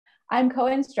I'm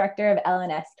co-instructor of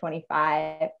LNS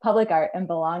 25, Public Art and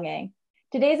Belonging.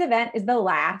 Today's event is the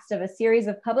last of a series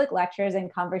of public lectures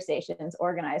and conversations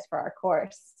organized for our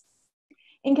course.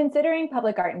 In considering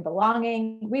public art and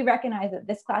belonging, we recognize that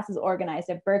this class is organized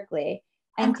at Berkeley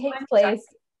and takes place,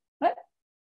 what?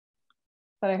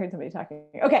 Thought I heard somebody talking.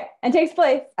 Okay, and takes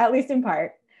place, at least in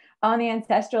part, on the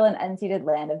ancestral and unceded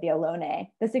land of the Ohlone,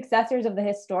 the successors of the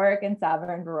historic and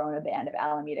sovereign Verona Band of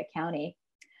Alameda County.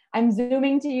 I'm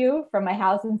Zooming to you from my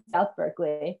house in South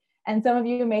Berkeley, and some of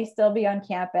you may still be on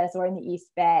campus or in the East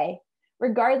Bay.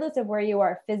 Regardless of where you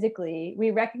are physically,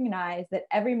 we recognize that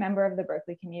every member of the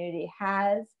Berkeley community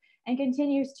has and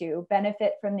continues to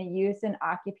benefit from the use and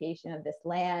occupation of this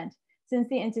land since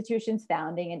the institution's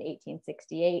founding in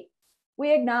 1868.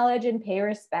 We acknowledge and pay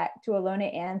respect to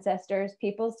Ohlone ancestors,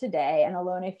 peoples today, and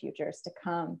Ohlone futures to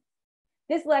come.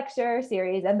 This lecture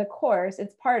series and the course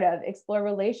it's part of explore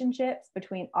relationships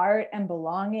between art and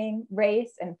belonging,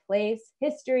 race and place,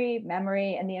 history,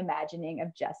 memory, and the imagining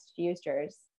of just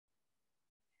futures.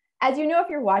 As you know, if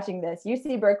you're watching this,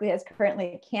 UC Berkeley has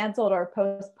currently canceled or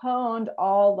postponed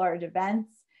all large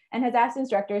events and has asked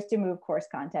instructors to move course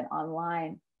content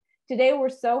online. Today, we're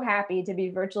so happy to be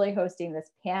virtually hosting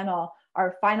this panel,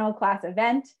 our final class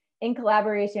event, in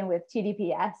collaboration with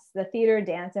TDPS, the Theater,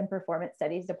 Dance, and Performance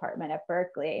Studies Department at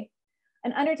Berkeley.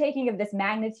 An undertaking of this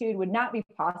magnitude would not be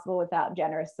possible without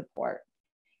generous support.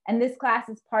 And this class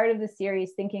is part of the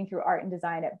series Thinking Through Art and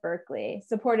Design at Berkeley,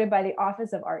 supported by the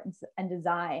Office of Art and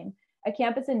Design, a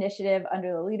campus initiative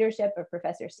under the leadership of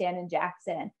Professor Shannon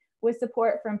Jackson, with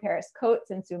support from Paris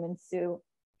Coates and Suman Su.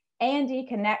 A&D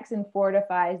connects and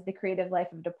fortifies the creative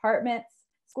life of departments,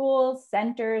 schools,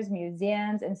 centers,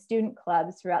 museums, and student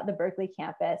clubs throughout the Berkeley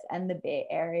campus and the Bay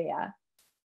Area.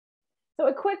 So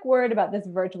a quick word about this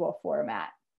virtual format.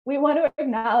 We want to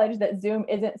acknowledge that Zoom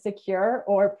isn't secure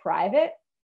or private.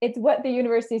 It's what the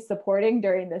university is supporting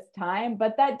during this time,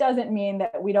 but that doesn't mean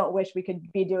that we don't wish we could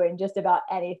be doing just about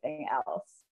anything else.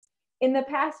 In the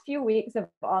past few weeks of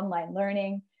online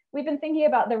learning, we've been thinking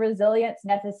about the resilience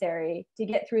necessary to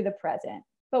get through the present.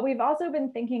 But we've also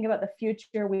been thinking about the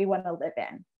future we want to live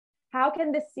in. How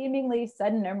can this seemingly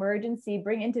sudden emergency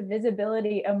bring into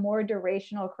visibility a more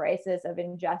durational crisis of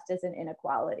injustice and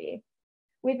inequality?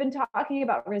 We've been talking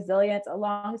about resilience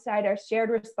alongside our shared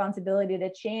responsibility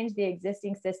to change the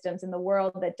existing systems in the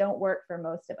world that don't work for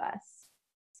most of us.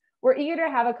 We're eager to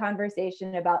have a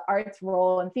conversation about art's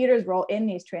role and theater's role in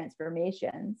these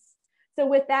transformations. So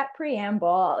with that preamble,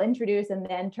 I'll introduce and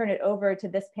then turn it over to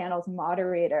this panel's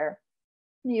moderator,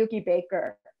 Miyuki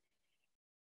Baker.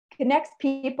 Connects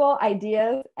people,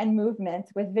 ideas, and movements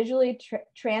with visually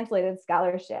translated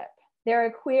scholarship. They're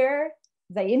a queer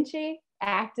Zainchi,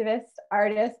 activist,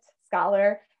 artist,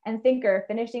 scholar, and thinker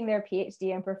finishing their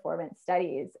PhD in performance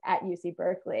studies at UC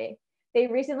Berkeley. They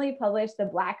recently published the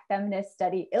Black Feminist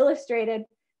Study Illustrated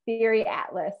Theory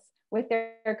Atlas with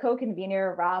their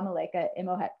co-convener Ra Maleka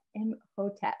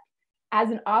Imhotep as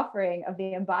an offering of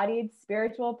the embodied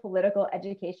spiritual political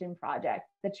education project,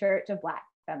 the Church of Black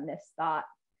Feminist Thought.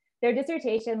 Their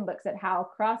dissertation looks at how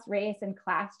cross-race and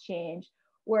class change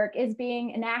work is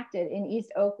being enacted in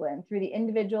East Oakland through the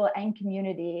individual and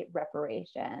community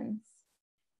reparations.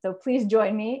 So please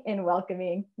join me in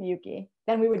welcoming Miyuki.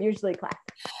 Then we would usually clap.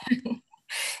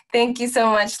 Thank you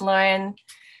so much, Lauren.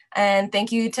 And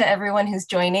thank you to everyone who's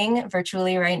joining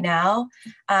virtually right now.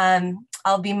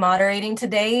 I'll be moderating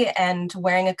today and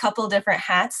wearing a couple different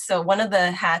hats. So one of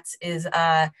the hats is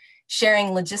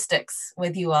sharing logistics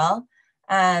with you all.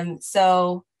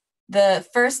 So the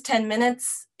first 10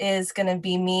 minutes is gonna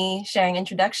be me sharing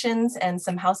introductions and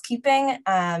some housekeeping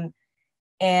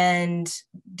and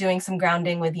doing some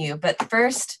grounding with you. But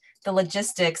first, the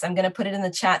logistics, I'm gonna put it in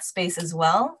the chat space as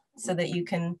well so that you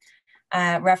can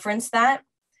reference that.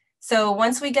 So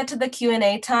once we get to the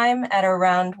Q&A time at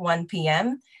around 1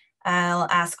 p.m., I'll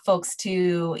ask folks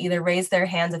to either raise their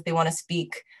hands if they want to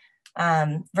speak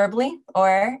verbally,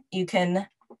 or you can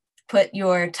put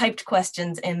your typed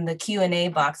questions in the Q&A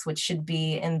box, which should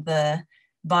be in the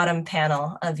bottom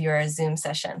panel of your Zoom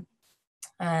session.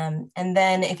 And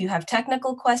then if you have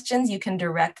technical questions, you can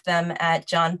direct them at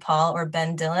John Paul or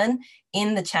Ben Dillon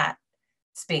in the chat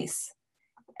space.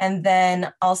 And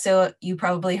then also, you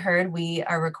probably heard we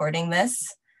are recording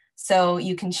this, so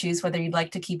you can choose whether you'd like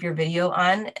to keep your video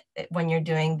on when you're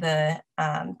doing the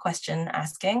question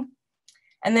asking.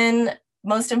 And then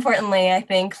most importantly, I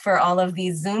think for all of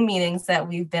these Zoom meetings that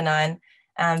we've been on,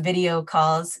 video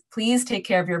calls, please take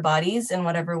care of your bodies in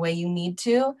whatever way you need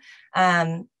to.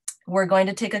 We're going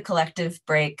to take a collective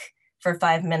break for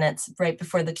 5 minutes right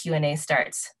before the Q&A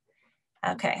starts.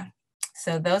 Okay,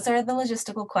 So those are the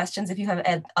logistical questions. If you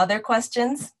have other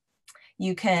questions,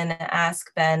 you can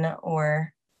ask Ben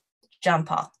or John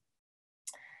Paul.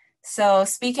 So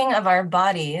speaking of our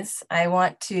bodies, I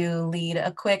want to lead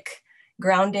a quick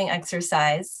grounding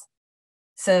exercise.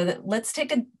 So let's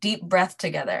take a deep breath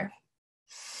together.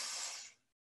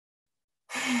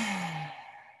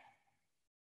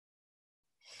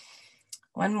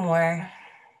 One more.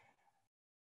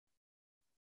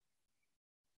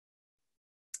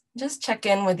 Just check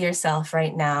in with yourself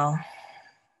right now.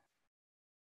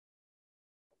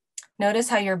 Notice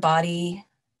how your body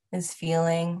is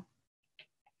feeling.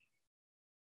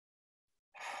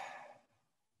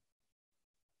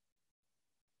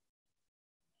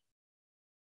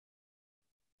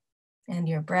 And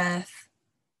your breath.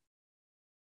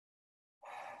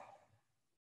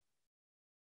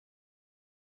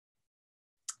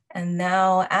 And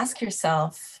now ask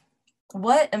yourself,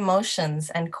 what emotions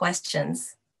and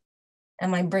questions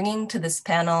am I bringing to this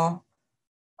panel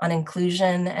on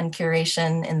inclusion and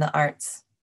curation in the arts?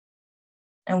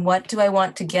 And what do I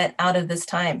want to get out of this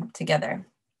time together?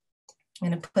 I'm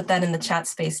going to put that in the chat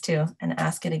space too and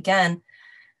ask it again.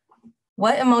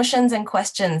 What emotions and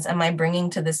questions am I bringing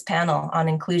to this panel on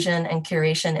inclusion and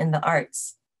curation in the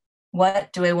arts?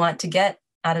 What do I want to get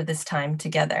out of this time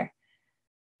together?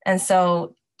 And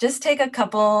so just take a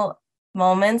couple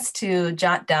moments to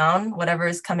jot down whatever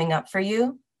is coming up for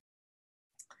you.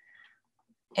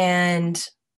 And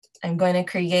I'm going to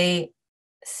create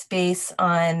space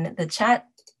on the chat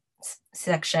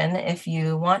section if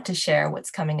you want to share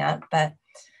what's coming up, but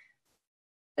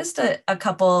just a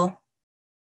couple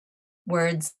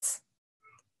words.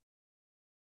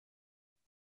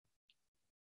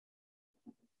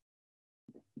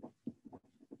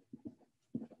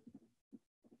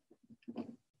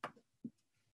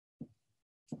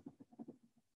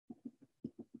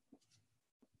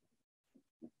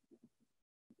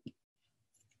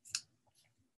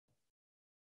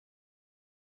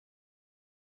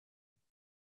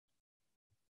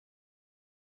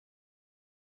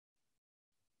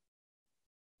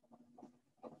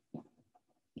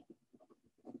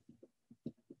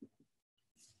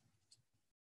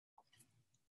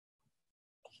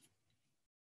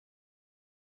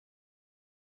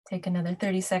 Take another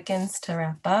 30 seconds to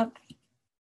wrap up.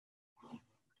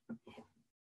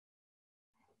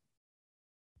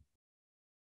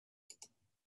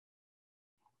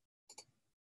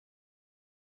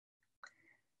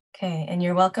 Okay, and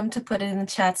you're welcome to put it in the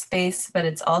chat space, but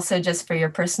it's also just for your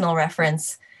personal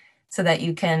reference so that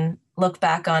you can look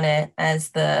back on it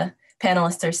as the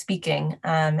panelists are speaking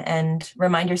and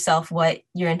remind yourself what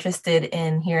you're interested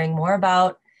in hearing more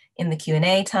about in the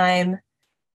Q&A time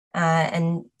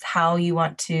and how you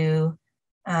want to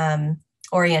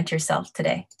orient yourself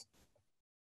today.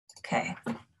 Okay,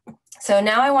 so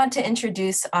now I want to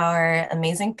introduce our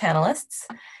amazing panelists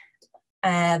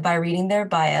by reading their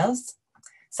bios.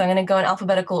 So I'm going to go in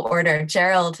alphabetical order.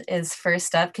 Gerald is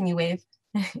first up. Can you wave?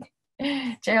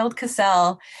 Gerald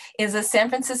Cassell is a San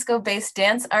Francisco-based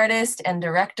dance artist and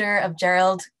director of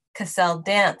Gerald Cassell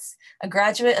Dance. A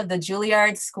graduate of the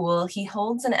Juilliard School, he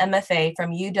holds an MFA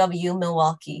from UW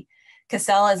Milwaukee.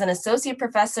 Cassell is an associate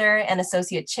professor and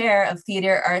associate chair of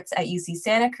theater arts at UC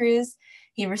Santa Cruz.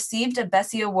 He received a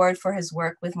Bessie Award for his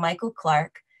work with Michael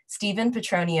Clark, Stephen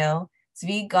Petronio,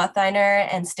 Zvi Gotthiner,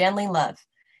 and Stanley Love.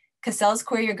 Cassell's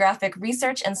choreographic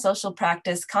research and social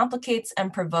practice complicates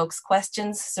and provokes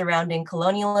questions surrounding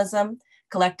colonialism,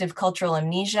 collective cultural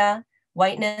amnesia,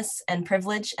 whiteness and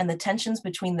privilege, and the tensions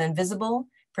between the invisible,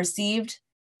 perceived,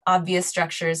 obvious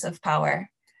structures of power.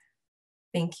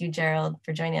 Thank you, Gerald,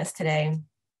 for joining us today.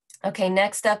 Okay,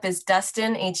 next up is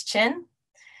Dustin H. Chin.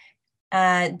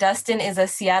 Dustin is a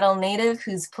Seattle native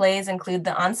whose plays include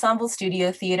the Ensemble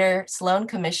Studio Theater, Sloan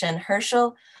Commission,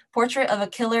 Herschel, Portrait of a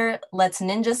Killer, Let's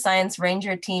Ninja Science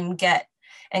Ranger Team Get,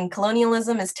 and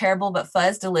Colonialism is Terrible but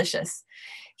Fuzz Delicious.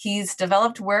 He's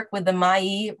developed work with the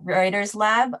Mai Writers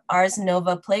Lab, Ars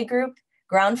Nova Playgroup,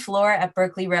 Ground Floor at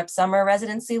Berkeley Rep Summer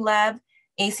Residency Lab,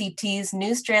 ACT's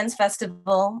New Strands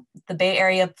Festival, the Bay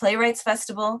Area Playwrights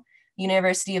Festival,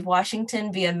 University of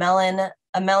Washington via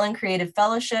a Mellon Creative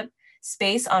Fellowship,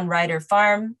 Space on Ryder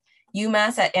Farm,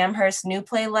 UMass at Amherst New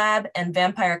Play Lab, and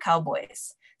Vampire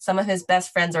Cowboys. Some of his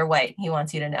best friends are white, he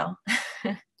wants you to know.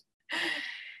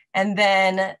 And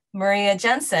then Maria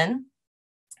Jensen,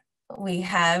 we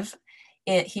have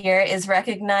it here, is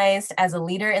recognized as a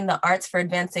leader in the arts for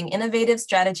advancing innovative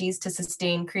strategies to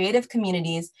sustain creative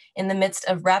communities in the midst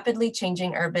of rapidly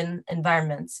changing urban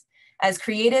environments. As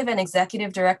creative and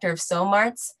executive director of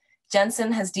SOMARTS,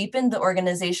 Jensen has deepened the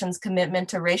organization's commitment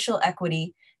to racial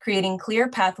equity creating clear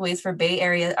pathways for Bay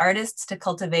Area artists to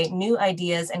cultivate new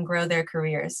ideas and grow their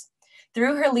careers.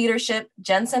 Through her leadership,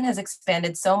 Jensen has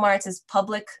expanded SOMArts'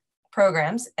 public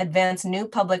programs, advanced new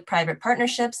public-private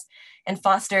partnerships, and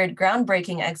fostered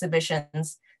groundbreaking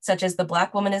exhibitions such as The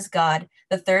Black Woman is God,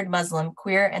 The Third Muslim,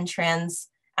 Queer and Trans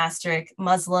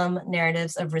Muslim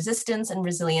Narratives of Resistance and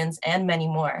Resilience, and many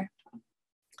more.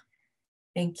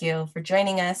 Thank you for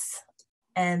joining us.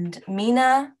 And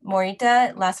Mina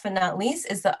Morita, last but not least,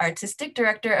 is the artistic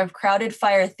director of Crowded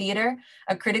Fire Theater,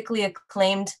 a critically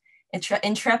acclaimed,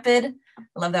 intrepid,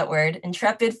 I love that word,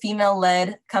 intrepid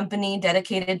female-led company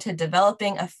dedicated to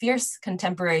developing a fierce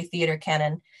contemporary theater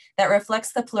canon that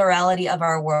reflects the plurality of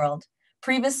our world.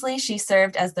 Previously, she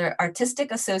served as the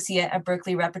artistic associate at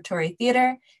Berkeley Repertory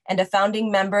Theater and a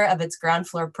founding member of its ground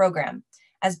floor program.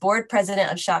 As board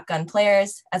president of Shotgun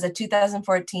Players, as a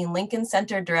 2014 Lincoln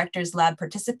Center Directors Lab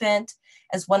participant,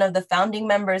 as one of the founding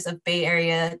members of Bay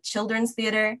Area Children's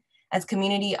Theater, as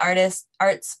community arts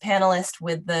panelist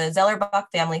with the Zellerbach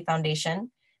Family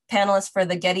Foundation, panelist for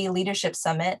the Getty Leadership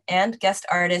Summit, and guest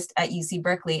artist at UC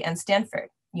Berkeley and Stanford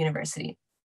University.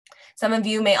 Some of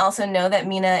you may also know that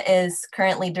Mina is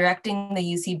currently directing the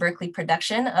UC Berkeley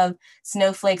production of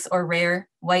Snowflakes or Rare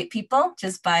White People,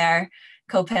 just by our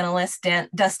co-panelist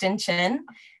Dustin Chin,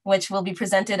 which will be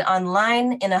presented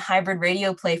online in a hybrid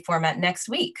radio play format next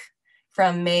week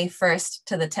from May 1st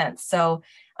to the 10th. So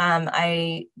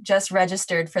I just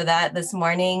registered for that this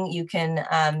morning. You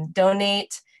can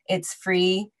donate. It's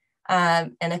free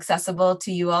and accessible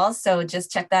to you all. So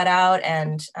just check that out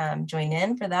and join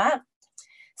in for that.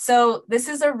 So this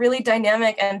is a really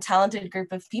dynamic and talented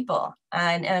group of people.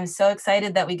 And I'm so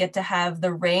excited that we get to have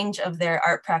the range of their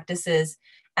art practices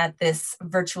at this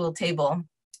virtual table.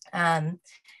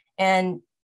 And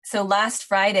so last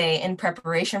Friday, in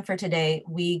preparation for today,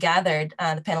 we gathered,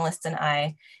 the panelists and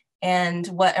I, and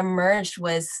what emerged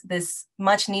was this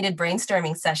much needed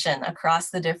brainstorming session across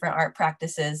the different art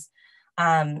practices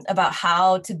about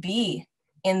how to be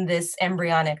in this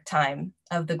embryonic time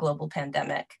of the global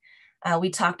pandemic. We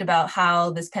talked about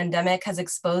how this pandemic has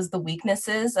exposed the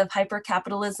weaknesses of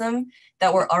hypercapitalism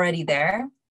that were already there.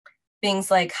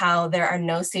 Things like how there are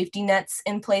no safety nets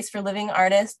in place for living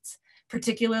artists,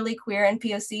 particularly queer and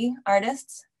POC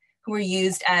artists, who were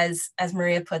used as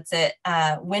Maria puts it,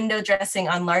 window dressing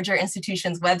on larger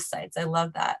institutions' websites. I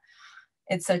love that.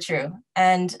 It's so true.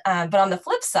 And but on the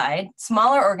flip side,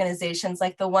 smaller organizations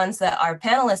like the ones that our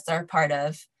panelists are part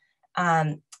of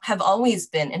have always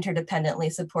been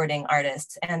interdependently supporting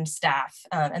artists and staff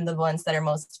and the ones that are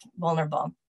most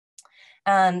vulnerable.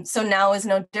 So now is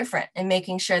no different in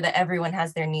making sure that everyone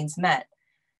has their needs met.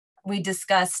 We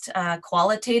discussed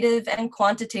qualitative and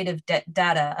quantitative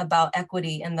data about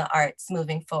equity in the arts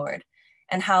moving forward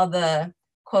and how the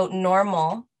quote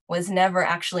normal was never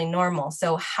actually normal.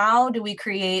 So how do we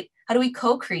co-create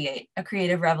a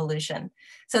creative revolution?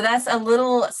 So that's a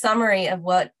little summary of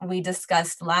what we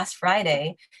discussed last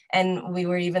Friday. And we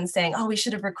were even saying, oh, we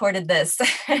should have recorded this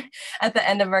at the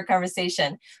end of our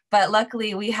conversation. But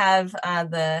luckily we have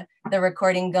the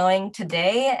recording going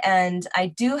today. And I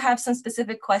do have some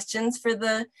specific questions for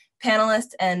the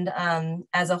panelists and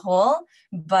as a whole,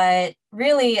 but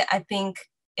really I think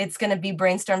it's gonna be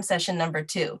brainstorm session number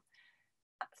 2.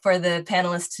 For the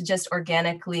panelists to just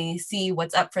organically see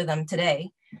what's up for them today.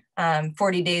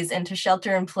 40 days into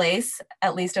shelter in place,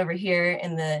 at least over here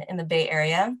in the Bay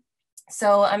Area.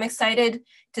 So I'm excited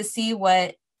to see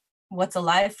what's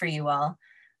alive for you all.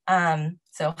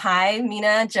 So hi,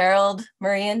 Mina, Gerald,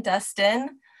 Marie, and Dustin.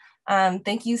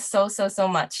 Thank you so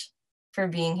much for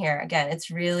being here. Again, it's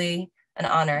really an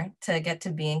honor to get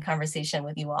to be in conversation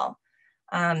with you all.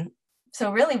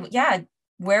 So really, yeah,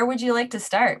 where would you like to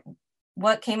start?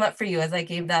 What came up for you as I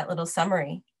gave that little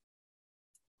summary?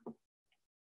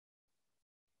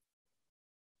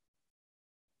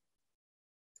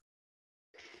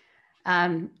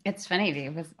 It's funny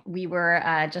because we were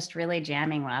just really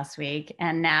jamming last week,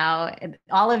 and now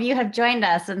all of you have joined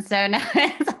us, and so now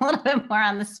it's a little bit more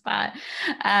on the spot.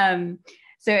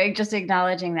 So just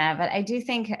acknowledging that, but I do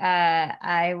think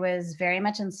I was very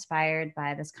much inspired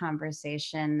by this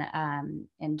conversation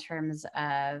in terms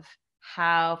of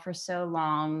how for so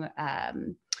long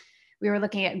we were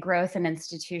looking at growth and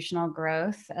institutional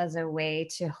growth as a way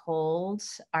to hold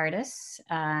artists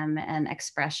and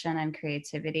expression and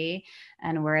creativity.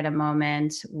 And we're at a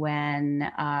moment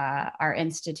when our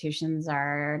institutions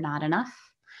are not enough.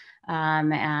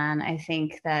 And I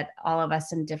think that all of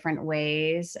us in different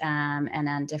ways and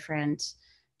on different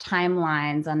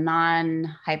timelines, a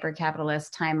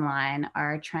non-hyper-capitalist timeline,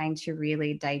 are trying to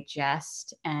really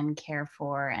digest and care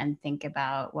for and think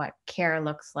about what care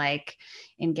looks like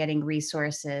in getting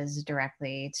resources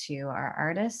directly to our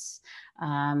artists.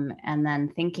 And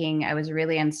then thinking, I was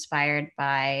really inspired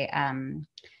by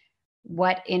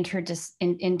what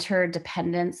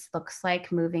interdependence looks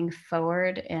like moving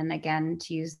forward. And again,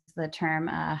 to use the term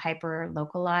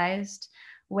hyper-localized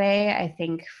way. I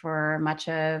think for much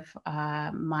of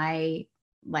my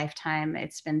lifetime,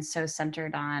 it's been so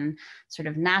centered on sort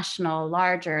of national,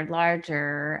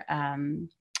 larger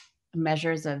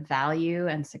measures of value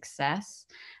and success.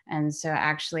 And so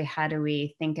actually, how do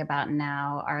we think about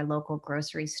now our local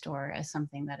grocery store as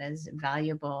something that is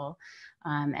valuable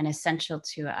and essential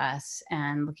to us,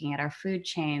 and looking at our food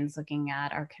chains, looking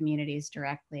at our communities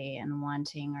directly, and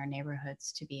wanting our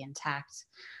neighborhoods to be intact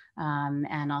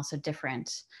and also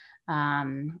different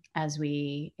as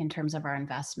we, in terms of our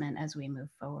investment as we move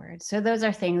forward. So those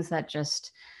are things that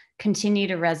just continue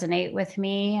to resonate with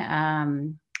me.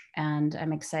 And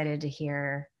I'm excited to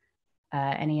hear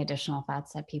any additional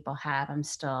thoughts that people have. I'm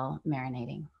still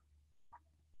marinating.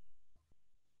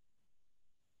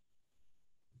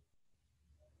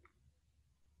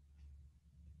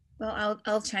 Well,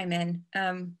 I'll chime in.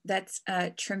 That's a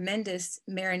tremendous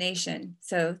marination.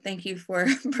 So thank you for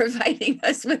providing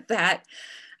us with that.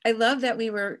 I love that we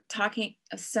were talking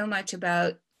so much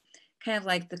about kind of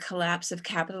like the collapse of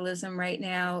capitalism right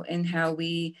now, and how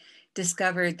we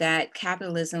discovered that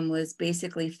capitalism was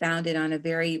basically founded on a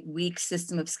very weak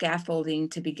system of scaffolding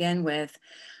to begin with.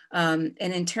 And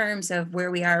in terms of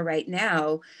where we are right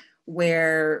now,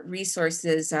 where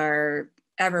resources are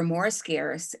ever more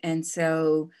scarce, and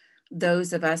so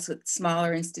those of us with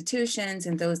smaller institutions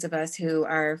and those of us who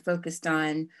are focused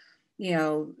on, you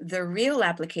know, the real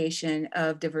application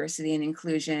of diversity and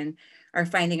inclusion are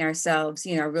finding ourselves,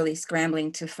 you know, really scrambling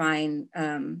to find,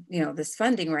 you know, this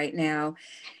funding right now.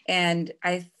 And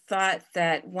I thought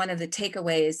that one of the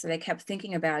takeaways that I kept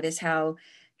thinking about is how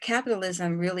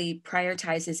capitalism really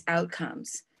prioritizes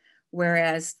outcomes,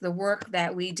 whereas the work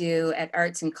that we do at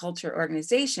Arts and Culture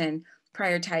Organization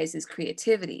prioritizes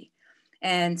creativity.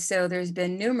 And so there's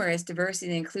been numerous diversity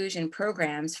and inclusion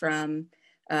programs from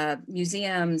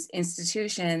museums,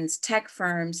 institutions, tech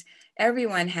firms.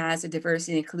 Everyone has a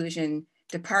diversity and inclusion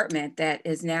department that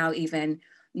is now even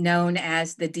known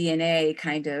as the DNA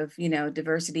kind of, you know,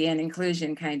 diversity and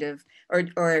inclusion kind of,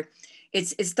 or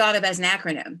it's thought of as an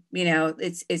acronym. You know,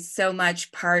 it's so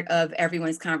much part of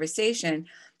everyone's conversation.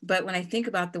 But when I think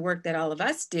about the work that all of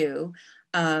us do,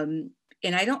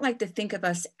 and I don't like to think of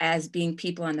us as being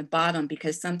people on the bottom,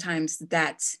 because sometimes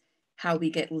that's how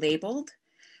we get labeled.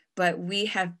 But we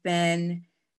have been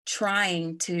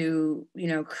trying to, you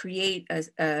know, create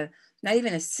a not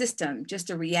even a system,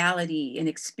 just a reality, an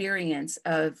experience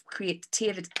of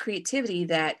creativity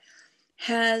that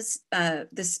has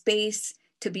the space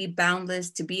to be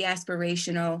boundless, to be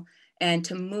aspirational, and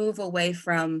to move away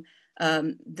from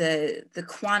the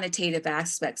quantitative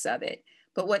aspects of it.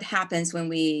 But what happens when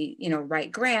we, you know,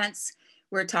 write grants?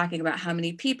 We're talking about how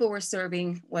many people we're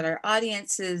serving, what our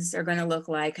audiences are going to look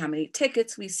like, how many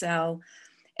tickets we sell.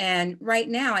 And right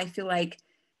now, I feel like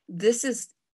this is,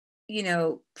 you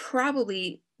know,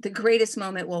 probably the greatest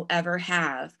moment we'll ever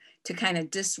have to kind of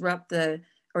disrupt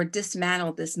or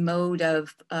dismantle this mode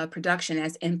of production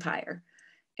as empire.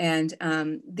 And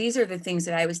these are the things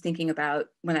that I was thinking about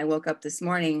when I woke up this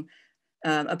morning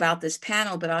about this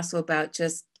panel, but also about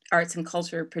just arts and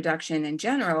culture production in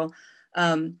general,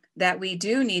 that we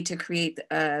do need to create,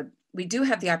 we do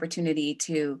have the opportunity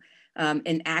to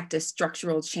enact a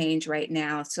structural change right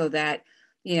now, so that,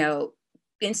 you know,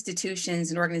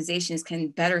 institutions and organizations can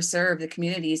better serve the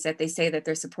communities that they say that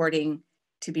they're supporting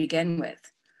to begin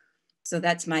with. So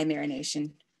that's my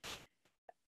marination.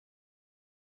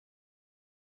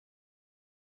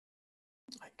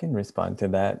 I can respond to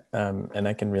that, and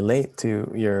I can relate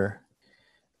to your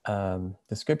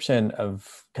description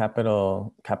of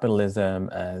capitalism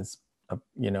as a,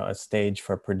 you know, a stage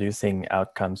for producing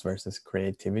outcomes versus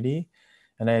creativity.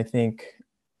 And I think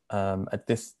at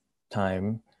this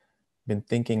time, been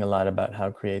thinking a lot about how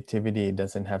creativity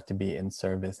doesn't have to be in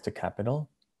service to capital,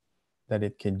 that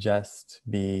it could just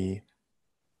be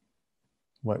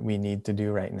what we need to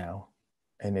do right now.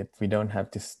 And we don't have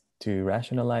to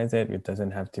rationalize it. It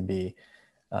doesn't have to be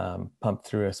pumped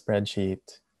through a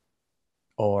spreadsheet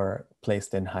or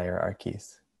placed in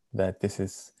hierarchies, that this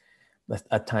is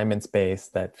a time and space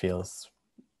that feels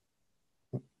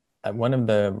one of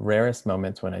the rarest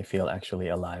moments when I feel actually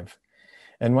alive.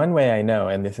 And one way I know,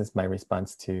 and this is my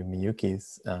response to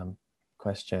Miyuki's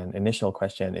initial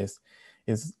question, is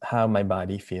is how my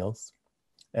body feels.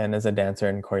 And as a dancer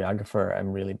and choreographer,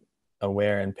 I'm really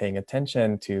aware and paying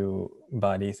attention to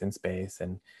bodies in space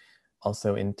and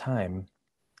also in time.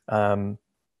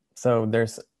 So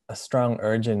there's a strong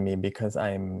urge in me, because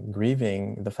I'm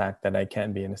grieving the fact that I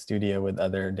can't be in a studio with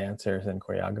other dancers and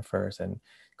choreographers and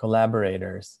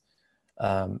collaborators,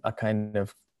 a kind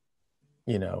of,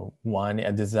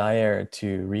 a desire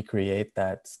to recreate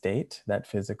that state, that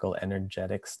physical,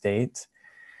 energetic state.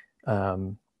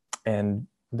 And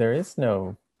there is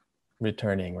no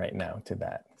returning right now to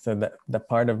that. So the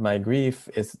part of my grief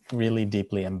is really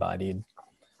deeply embodied.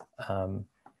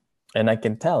 And I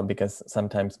can tell, because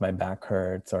sometimes my back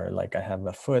hurts, or like I have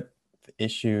a foot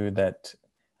issue that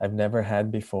I've never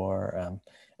had before.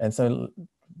 And so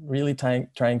really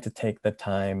trying to take the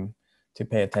time to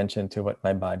pay attention to what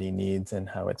my body needs and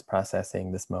how it's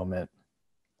processing this moment.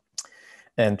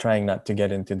 And trying not to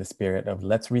get into the spirit of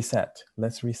let's reset,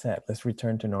 let's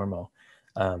return to normal.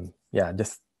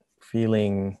 Just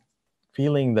feeling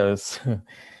those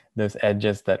those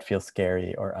edges that feel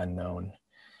scary or unknown.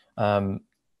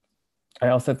 I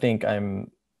also think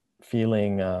I'm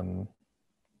feeling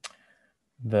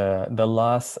the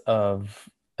loss of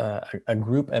a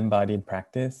group embodied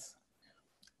practice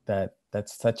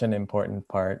that's such an important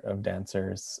part of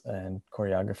dancers and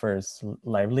choreographers'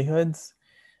 livelihoods.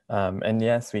 And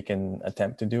yes, we can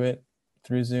attempt to do it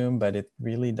through Zoom, but it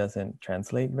really doesn't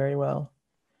translate very well.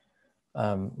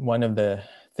 One of the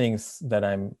things that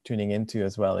I'm tuning into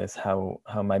as well is how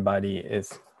my body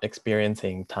is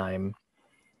experiencing time.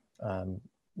 A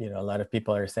lot of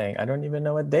people are saying, I don't even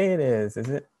know what day it is. Is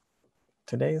it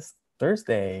today's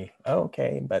Thursday? Oh,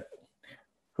 okay, but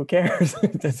who cares?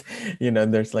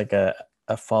 There's like a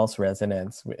false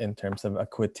resonance in terms of a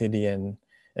quotidian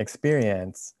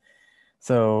experience.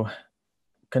 So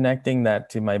connecting that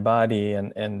to my body,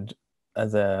 and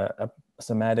as a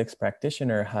somatics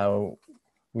practitioner, how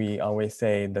we always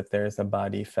say that there's a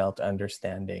body felt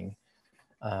understanding.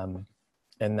 And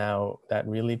now that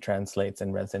really translates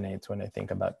and resonates when I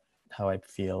think about how I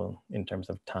feel in terms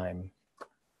of time.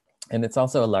 And it's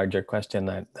also a larger question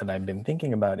that I've been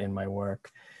thinking about in my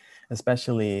work,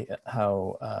 especially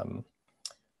how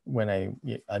when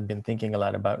I've been thinking a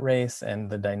lot about race and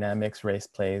the dynamics race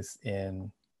plays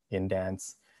in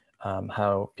dance,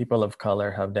 how people of color,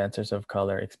 how dancers of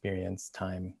color experience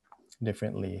time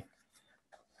differently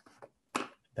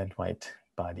than white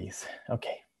bodies.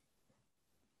 Okay.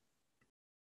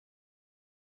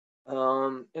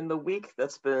 In the week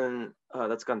that's gone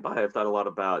by, I've thought a lot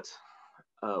about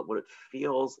what it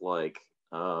feels like.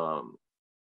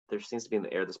 There seems to be in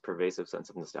the air this pervasive sense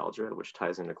of nostalgia, which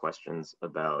ties into questions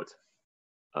about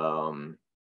the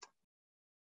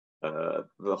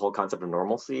whole concept of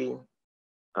normalcy,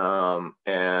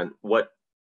 and what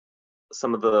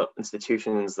some of the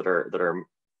institutions that are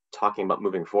talking about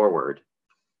moving forward,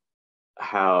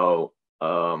 how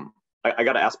I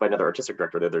got asked by another artistic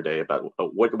director the other day about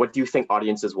what do you think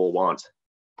audiences will want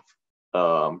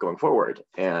going forward,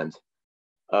 and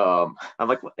I'm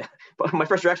like, but my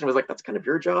first reaction was like, that's kind of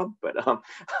your job, but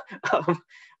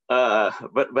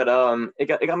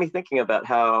it got me thinking about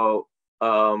how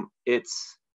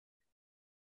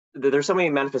there's so many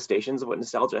manifestations of what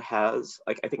nostalgia has.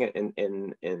 Like I think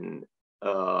in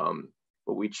what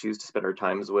we choose to spend our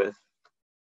times with,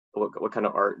 what kind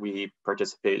of art we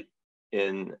participate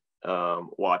in,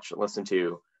 watch, listen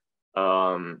to.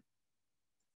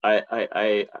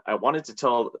 I wanted to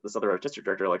tell this other artistic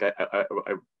director, like I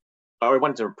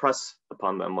wanted to impress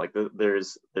upon them, like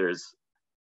there's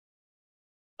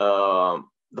the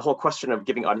whole question of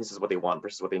giving audiences what they want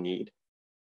versus what they need,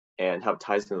 and how it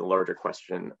ties into the larger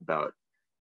question about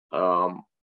the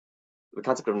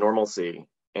concept of normalcy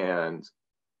and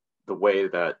the way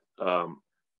that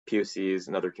POCs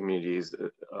and other communities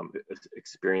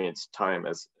experience time,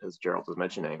 as Gerald was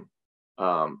mentioning.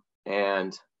 I'm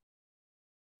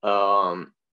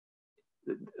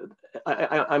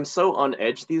so on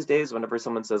edge these days. Whenever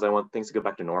someone says I want things to go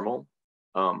back to normal,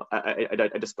 I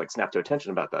just like snap to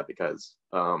attention about that, because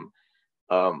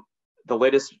the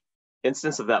latest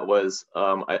instance of that was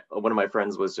one of my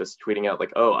friends was just tweeting out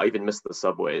like, oh, I even miss the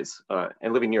subways.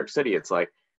 And living in New York City, it's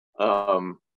like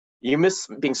you miss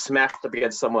being smacked up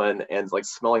against someone and like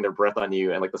smelling their breath on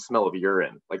you and like the smell of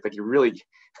urine. Like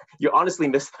you honestly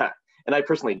miss that. And I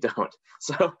personally don't.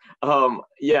 So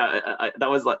that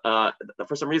was like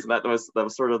for some reason that was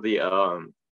sort of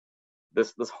the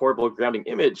this horrible grounding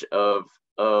image of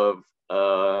going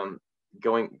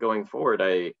forward.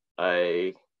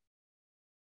 I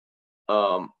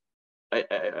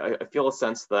feel a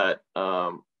sense that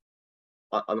on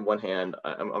the one hand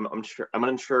I'm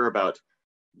unsure about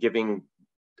giving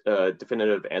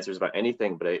definitive answers about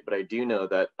anything, but I do know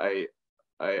that I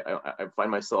find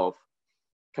myself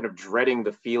kind of dreading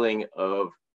the feeling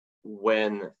of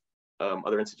when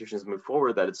other institutions move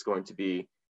forward, that it's going to be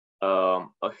a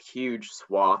huge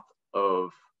swath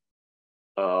of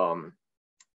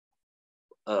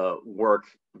work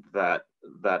that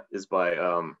is by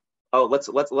oh,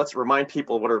 let's remind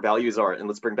people what our values are, and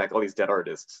let's bring back all these dead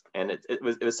artists. And it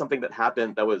was something that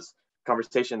happened, that was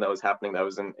conversation that was happening, that I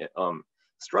was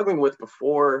struggling with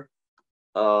before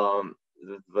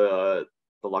the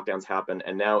lockdowns happened,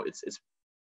 and now it's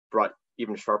brought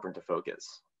even sharper into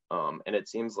focus. And it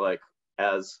seems like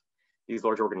as these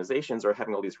large organizations are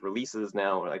having all these releases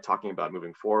now, like talking about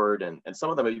moving forward, and some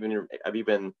of them have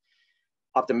even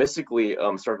optimistically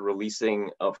started releasing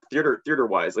of theater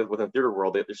wise, like within the theater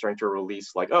world, they're starting to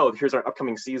release like, oh, here's our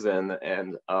upcoming season,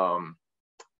 and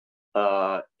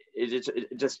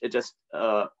it just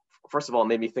first of all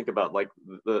made me think about like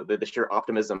the sheer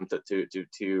optimism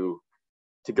to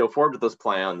go forward with those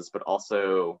plans, but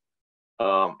also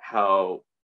how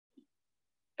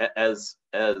as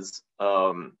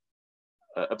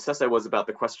obsessed I was about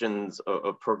the questions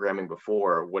of programming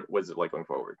before, what was it like going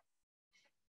forward?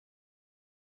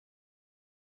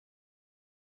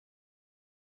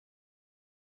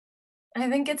 I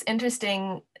think it's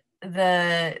interesting,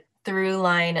 the through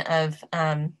line of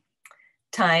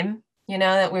time, you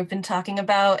know, that we've been talking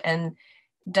about. And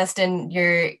Justin,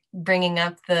 you're bringing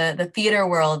up the theater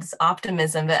world's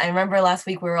optimism. But I remember last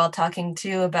week we were all talking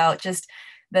too about just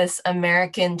this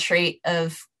American trait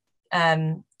of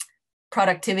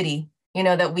productivity, you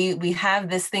know, that we have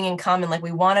this thing in common, like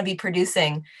we want to be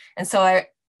producing. And so I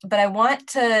want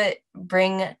to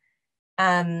bring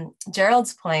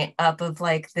Gerald's point up of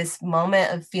like this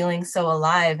moment of feeling so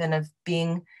alive, and of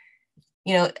being,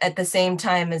 you know, at the same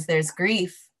time as there's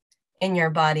grief in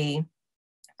your body,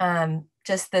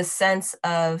 just this sense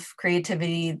of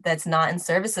creativity that's not in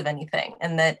service of anything,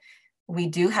 and that we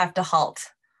do have to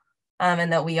halt,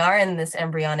 and that we are in this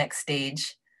embryonic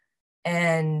stage,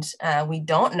 and we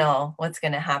don't know what's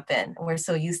going to happen. We're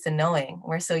so used to knowing,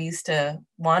 we're so used to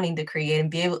wanting to create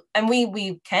and be able, and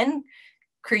we can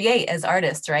create as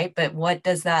artists, right? But what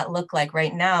does that look like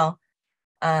right now,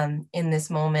 in this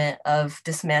moment of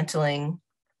dismantling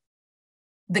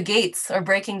the gates, or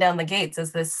breaking down the gates,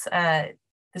 as this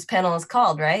panel is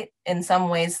called, right? In some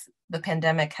ways, the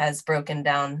pandemic has broken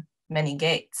down many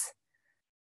gates.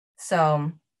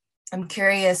 So I'm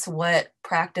curious what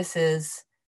practices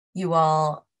you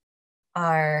all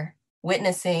are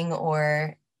witnessing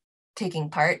or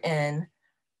taking part in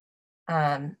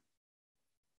the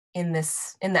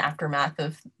aftermath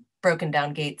of broken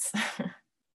down gates.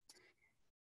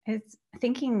 It's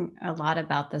thinking a lot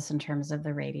about this in terms of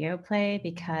the radio play,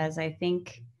 because I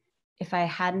think if I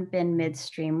hadn't been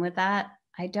midstream with that,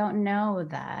 I don't know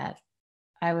that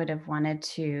I would have wanted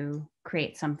to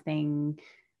create something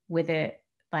with it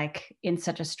like in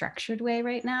such a structured way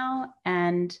right now.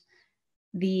 And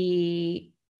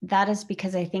that is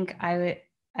because I think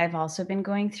I've also been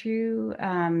going through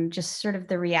just sort of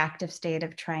the reactive state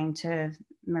of trying to,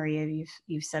 Maria,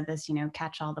 you've said this, you know,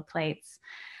 catch all the plates,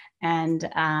 and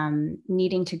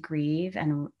needing to grieve,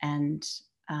 and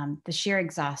the sheer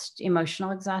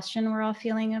emotional exhaustion we're all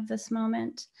feeling of this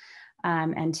moment,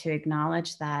 and to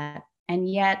acknowledge that. And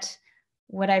yet,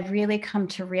 what I've really come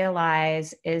to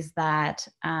realize is that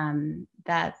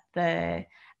that the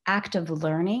act of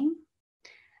learning,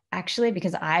 actually,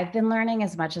 because I've been learning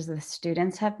as much as the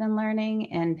students have been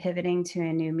learning and pivoting to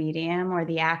a new medium, or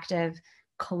the act of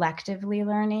collectively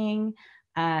learning,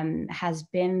 has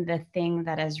been the thing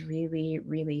that has really,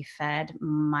 really fed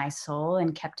my soul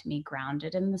and kept me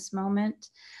grounded in this moment.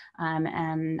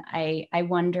 And I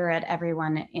wonder at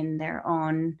everyone in their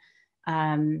own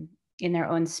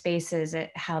spaces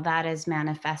at how that is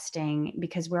manifesting,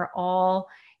 because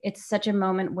it's such a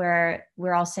moment where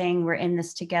we're all saying we're in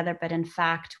this together, but in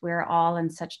fact, we're all in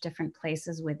such different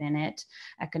places within it,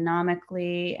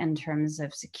 economically, in terms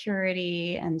of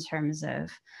security, in terms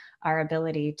of our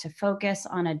ability to focus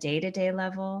on a day-to-day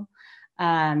level.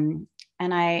 And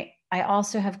I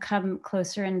also have come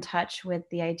closer in touch with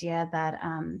the idea that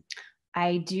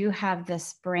I do have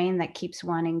this brain that keeps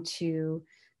wanting to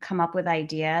come up with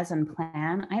ideas and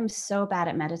plan. I'm so bad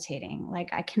at meditating.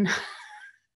 Like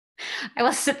I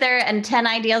will sit there and 10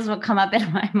 ideas will come up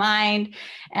in my mind,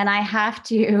 and I have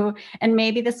to, and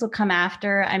maybe this will come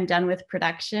after I'm done with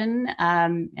production.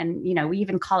 And, you know, we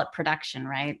even call it production,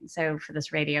 right? So for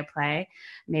this radio play,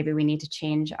 maybe we need to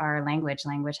change our language.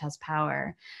 Language has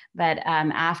power. But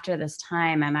after this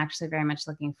time, I'm actually very much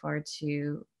looking forward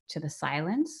to the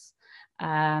silence.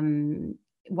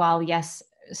 While yes,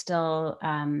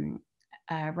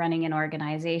 running an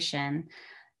organization.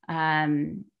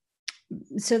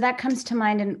 So that comes to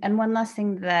mind. And one last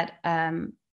thing that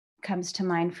comes to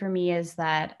mind for me is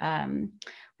that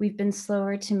we've been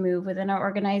slower to move within our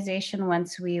organization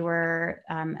once we were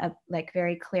like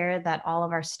very clear that all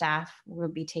of our staff will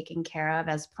be taken care of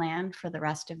as planned for the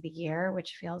rest of the year,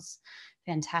 which feels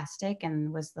fantastic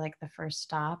and was like the first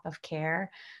stop of care.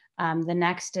 The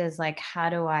next is like, how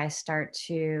do I start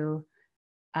to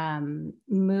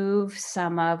move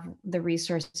some of the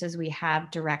resources we have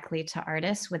directly to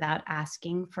artists without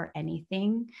asking for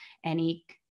anything, any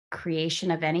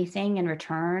creation of anything in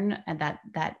return, and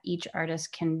that each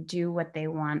artist can do what they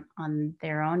want on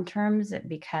their own terms,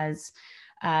 because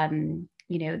you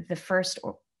know, the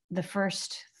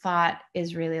first thought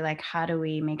is really like, how do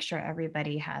we make sure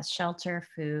everybody has shelter,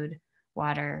 food,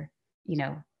 water, you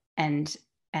know, and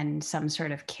some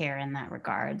sort of care in that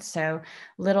regard. So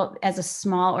as a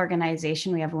small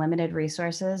organization, we have limited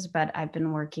resources, but I've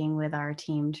been working with our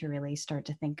team to really start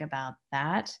to think about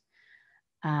that.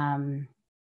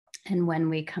 And when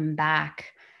we come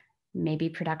back, maybe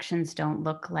productions don't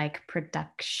look like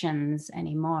productions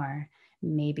anymore.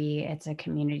 Maybe it's a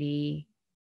community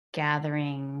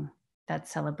gathering that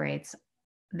celebrates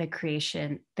the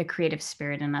creative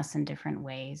spirit in us in different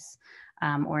ways,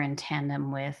 or in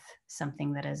tandem with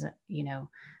something that is, you know,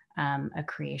 a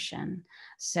creation.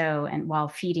 So, and while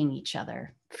feeding each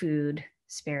other, food,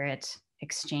 spirit,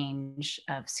 exchange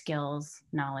of skills,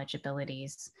 knowledge,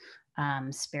 abilities,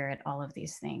 spirit, all of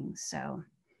these things. So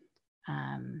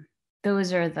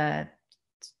those are the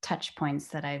touch points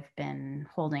that I've been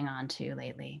holding on to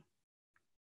lately.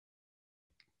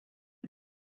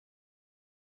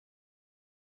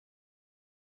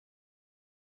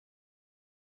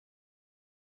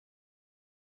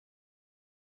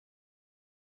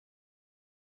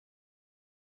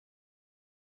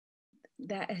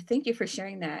 Thank you for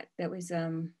sharing that. That was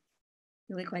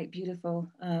really quite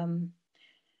beautiful.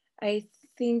 I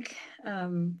think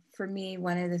for me,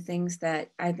 one of the things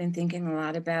that I've been thinking a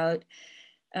lot about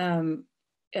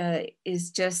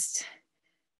is just,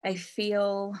 I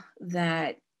feel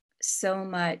that so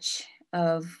much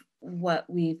of what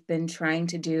we've been trying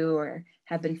to do or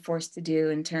have been forced to do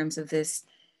in terms of this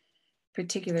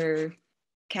particular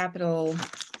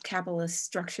capitalist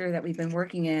structure that we've been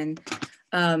working in,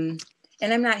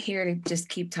 and I'm not here to just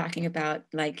keep talking about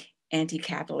like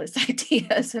anti-capitalist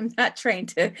ideas. I'm not trying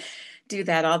to do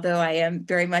that, although I am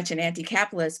very much an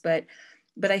anti-capitalist, but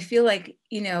I feel like,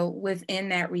 you know, within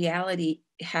that reality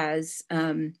has,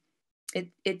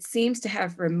 it seems to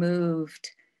have removed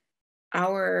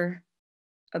our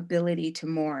ability to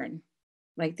mourn.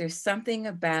 Like there's something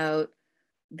about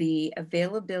the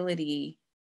availability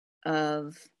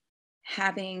of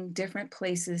having different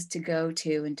places to go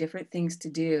to and different things to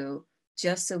do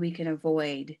just so we can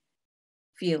avoid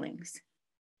feelings.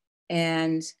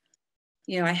 And,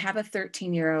 you know, I have a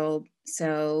 13-year-old,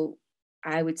 so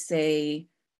I would say,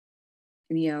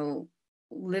 you know,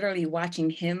 literally watching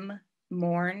him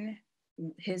mourn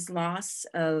his loss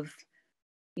of,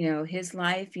 you know, his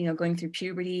life, you know, going through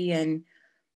puberty and,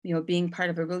 you know, being part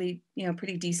of a really, you know,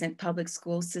 pretty decent public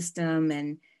school system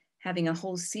and having a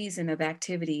whole season of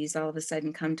activities all of a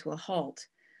sudden come to a halt.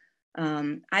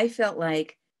 I felt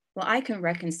like, well, I can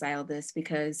reconcile this,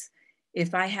 because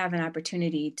if I have an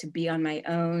opportunity to be on my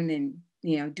own and,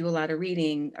 you know, do a lot of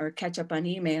reading or catch up on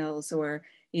emails, or,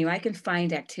 you know, I can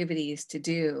find activities to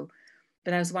do.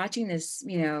 But I was watching this,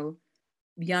 you know,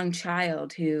 young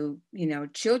child who, you know,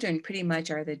 children pretty much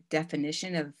are the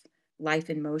definition of life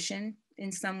in motion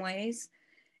in some ways.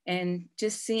 And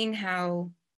just seeing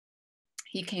how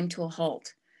he came to a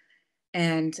halt.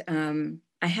 And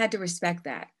I had to respect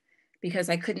that, because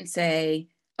I couldn't say,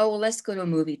 oh, well, let's go to a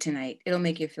movie tonight. It'll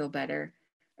make you feel better.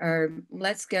 Or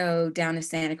let's go down to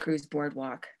Santa Cruz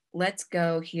Boardwalk. Let's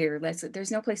go here.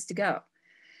 There's no place to go.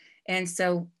 And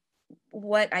so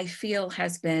what I feel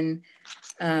has been,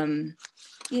 you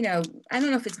know, I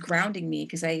don't know if it's grounding me,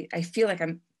 because I feel like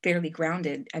I'm fairly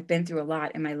grounded. I've been through a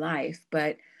lot in my life,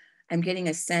 but I'm getting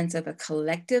a sense of a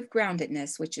collective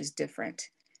groundedness, which is different,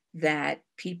 that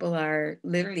people are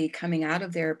literally coming out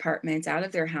of their apartments, out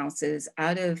of their houses,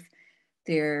 out of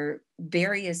their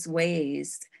various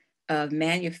ways of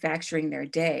manufacturing their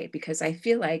day, because I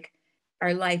feel like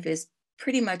our life is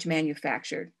pretty much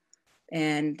manufactured,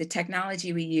 and the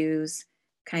technology we use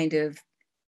kind of,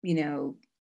 you know,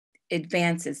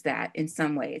 advances that in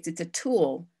some ways. It's a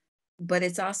tool, but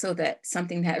it's also that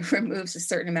something that removes a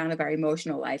certain amount of our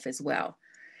emotional life as well.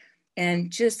 And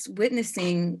just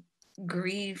witnessing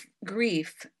grief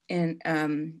in a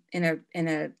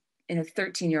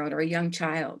 13-year-old or a young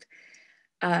child,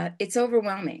 it's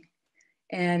overwhelming.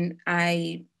 And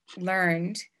I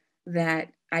learned that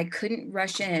I couldn't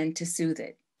rush in to soothe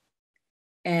it.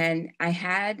 And I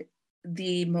had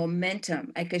the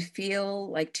momentum. I could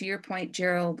feel, like, to your point,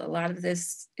 Gerald, a lot of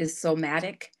this is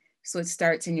somatic. So it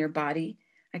starts in your body.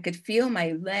 I could feel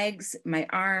my legs, my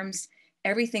arms,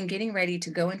 everything getting ready to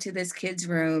go into this kid's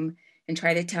room and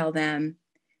try to tell them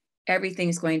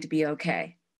everything's going to be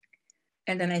okay.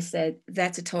 And then I said,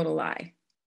 that's a total lie.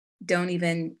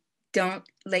 Don't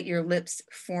let your lips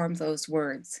form those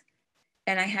words.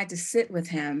 And I had to sit with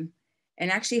him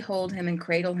and actually hold him and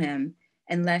cradle him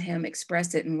and let him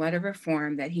express it in whatever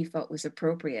form that he felt was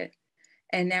appropriate.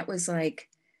 And that was like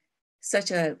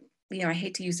such a, I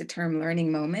hate to use the term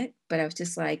learning moment, but I was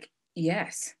just like,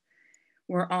 yes,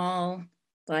 we're all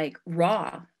like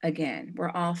raw again. We're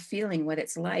all feeling what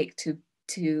it's like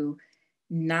to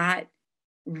not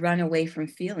run away from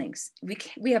feelings.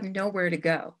 We have nowhere to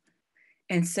go.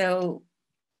 And so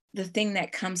the thing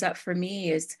that comes up for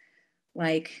me is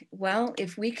like, well,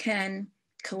 if we can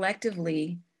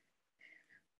collectively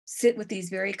sit with these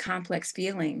very complex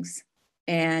feelings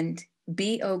and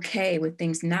be okay with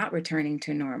things not returning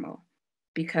to normal,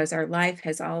 because our life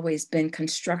has always been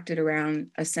constructed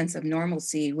around a sense of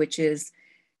normalcy, which is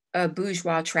a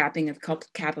bourgeois trapping of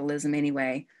capitalism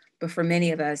anyway. But for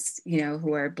many of us,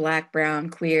 who are Black, brown,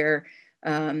 queer,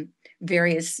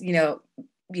 various,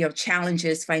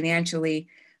 challenges financially,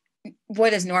 what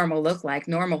does normal look like?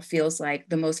 Normal feels like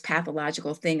the most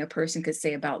pathological thing a person could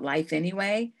say about life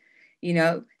anyway,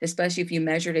 especially if you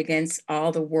measured against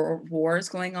all the world wars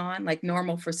going on. Like,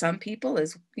 normal for some people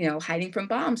is, hiding from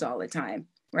bombs all the time,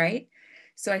 right?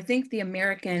 So I think the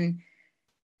American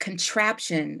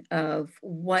contraption of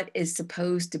what is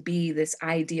supposed to be this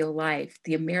ideal life,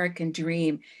 the American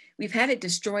dream, we've had it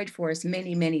destroyed for us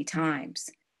many, many times.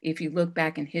 If you look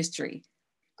back in history,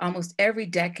 almost every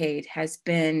decade has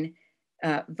been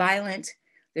violent.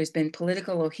 There's been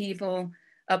political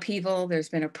upheaval, there's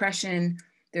been oppression,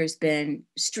 there's been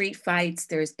street fights,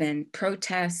 there's been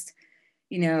protests.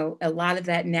 A lot of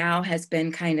that now has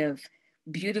been kind of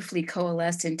beautifully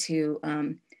coalesced into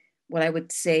what I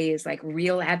would say is like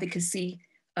real advocacy,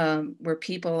 where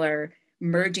people are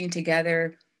merging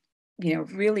together,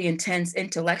 really intense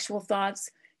intellectual thoughts,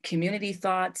 community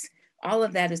thoughts. All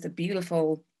of that is the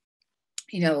beautiful,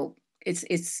 the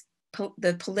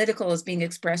political is being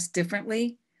expressed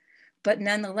differently, but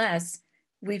nonetheless,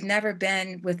 we've never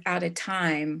been without a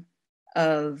time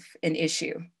of an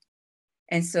issue.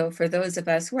 And so for those of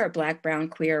us who are Black, brown,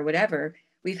 queer, whatever,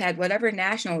 we've had whatever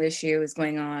national issue is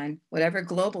going on, whatever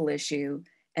global issue,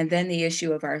 and then the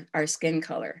issue of our skin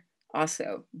color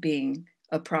also being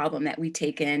a problem that we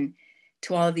take in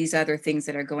to all of these other things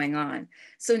that are going on.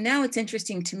 So now it's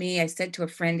interesting to me, I said to a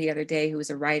friend the other day who was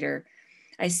a writer,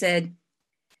 I said,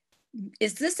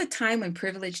 is this a time when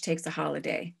privilege takes a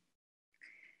holiday?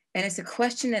 And it's a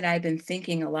question that I've been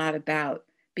thinking a lot about,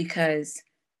 because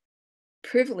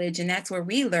privilege, and that's where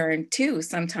we learn too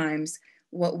sometimes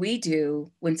what we do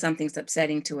when something's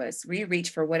upsetting to us. We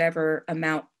reach for whatever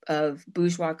amount of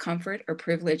bourgeois comfort or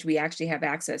privilege we actually have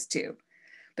access to.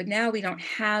 But now we don't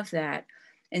have that.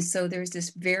 And so there's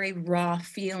this very raw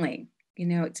feeling,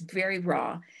 it's very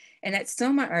raw. And at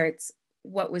Soma Arts,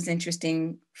 what was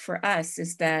interesting for us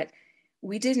is that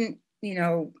we didn't,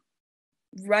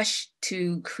 rush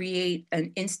to create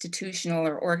an institutional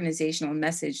or organizational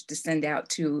message to send out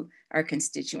to our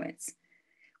constituents.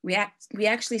 We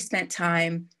actually spent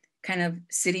time kind of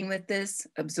sitting with this,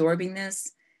 absorbing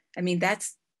this. I mean,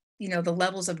 that's, the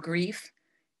levels of grief.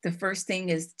 The first thing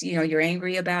is, you're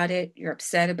angry about it, you're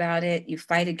upset about it, you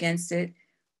fight against it.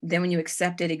 Then when you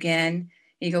accept it again,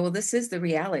 you go, well, this is the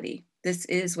reality. This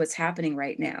is what's happening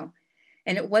right now.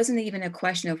 And it wasn't even a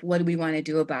question of what do we want to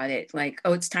do about it? Like,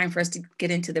 oh, it's time for us to get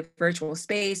into the virtual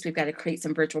space. We've got to create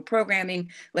some virtual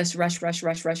programming. Let's rush, rush,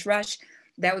 rush, rush, rush.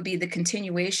 That would be the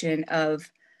continuation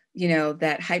of,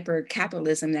 that hyper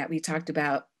capitalism that we talked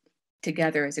about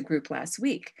together as a group last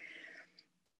week.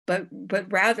 But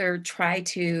rather try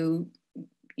to,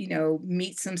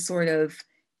 meet some sort of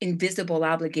invisible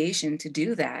obligation to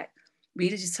do that. We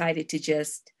decided to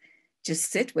just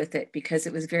sit with it, because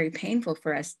it was very painful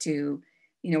for us to,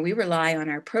 we rely on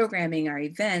our programming, our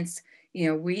events.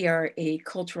 We are a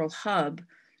cultural hub.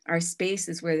 Our space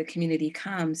is where the community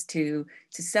comes to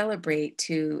celebrate,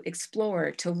 to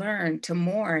explore, to learn, to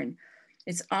mourn.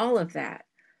 It's all of that.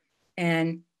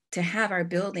 And to have our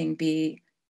building be,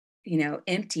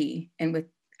 empty and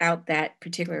without that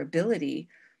particular ability,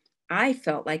 I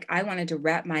felt like I wanted to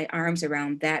wrap my arms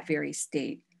around that very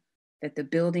state, that the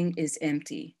building is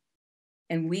empty.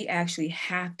 And we actually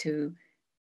have to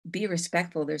be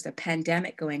respectful. There's a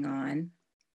pandemic going on.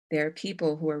 There are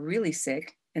people who are really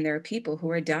sick, and there are people who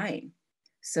are dying.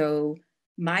 So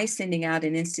my sending out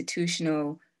an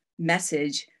institutional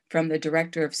message from the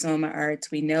director of Soma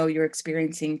Arts, we know you're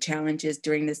experiencing challenges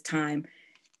during this time,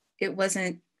 it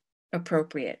wasn't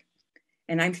appropriate.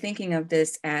 And I'm thinking of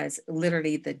this as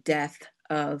literally the death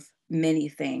of many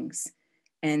things.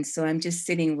 And so I'm just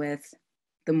sitting with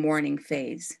the mourning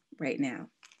phase right now.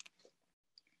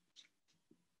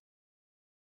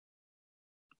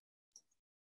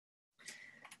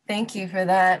 Thank you for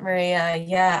that, Maria.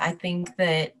 Yeah, I think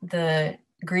that the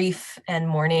grief and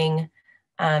mourning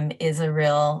is a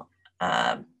real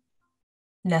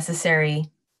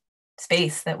necessary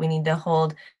space that we need to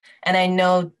hold. And I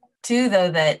know too,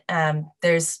 though, that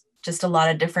there's just a lot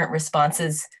of different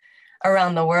responses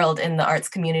around the world in the arts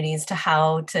communities to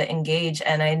how to engage.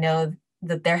 And I know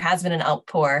that there has been an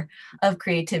outpour of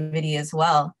creativity as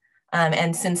well.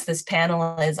 And since this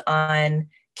panel is on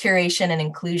curation and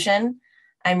inclusion,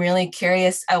 I'm really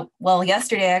curious. Well,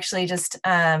 yesterday I actually just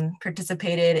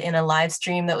participated in a live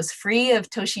stream that was free of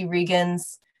Toshi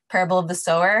Regan's Parable of the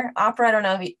Sower opera. I don't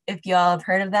know if y'all have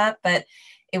heard of that, but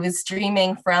it was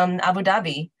streaming from Abu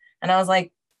Dhabi. And I was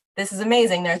like, this is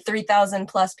amazing. There are 3,000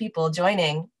 plus people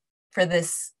joining for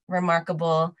this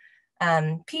remarkable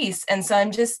piece. And so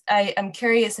I'm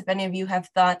curious if any of you have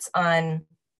thoughts on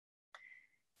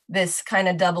this kind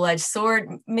of double-edged sword,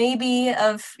 maybe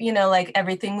of, like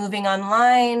everything moving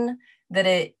online, that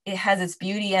it has its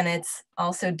beauty and its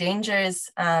also dangers.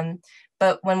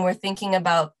 But when we're thinking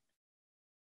about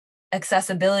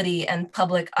accessibility and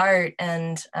public art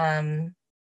and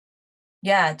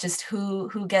just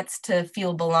who gets to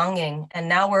feel belonging. And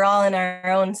now we're all in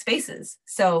our own spaces.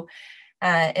 So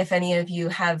if any of you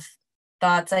have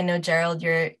thoughts, I know Gerald,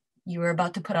 you were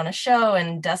about to put on a show,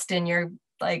 and Dustin, you're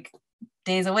like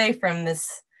days away from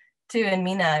this too, and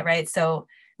Mina, right? So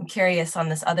I'm curious on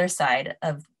this other side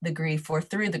of the grief, or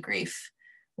through the grief,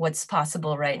 what's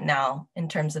possible right now in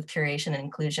terms of curation and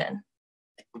inclusion.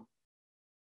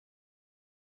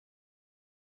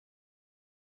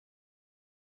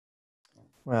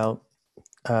 Well,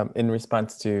 in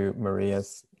response to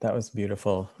Maria's, that was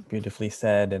beautifully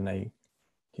said. And I,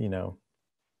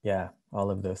 all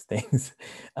of those things.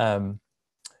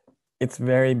 It's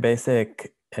very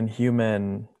basic and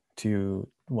human to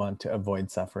want to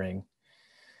avoid suffering.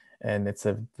 And it's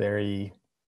a very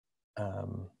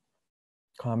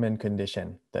common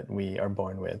condition that we are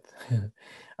born with.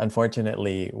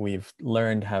 Unfortunately, we've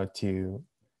learned how to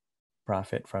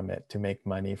profit from it, to make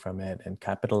money from it and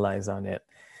capitalize on it.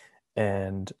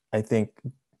 And I think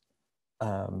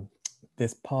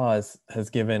this pause has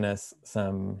given us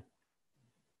some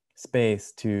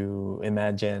space to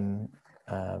imagine,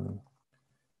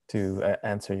 to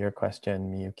answer your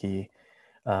question, Miyuki,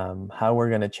 how we're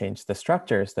going to change the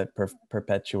structures that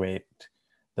perpetuate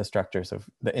the structures of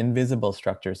the invisible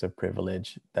structures of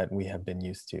privilege that we have been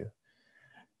used to.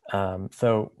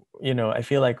 So, I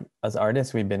feel like as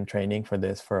artists, we've been training for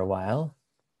this for a while.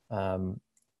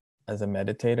 As a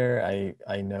meditator,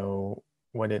 I know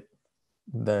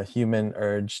the human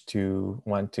urge to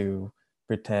want to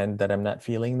pretend that I'm not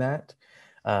feeling that.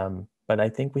 But I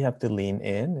think we have to lean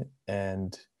in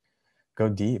and go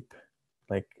deep.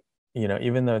 Like,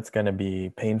 even though it's going to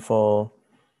be painful,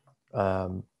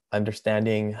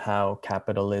 understanding how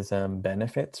capitalism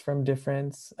benefits from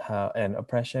difference, and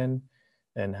oppression,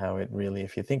 and how it really,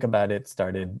 if you think about it,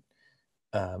 started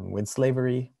with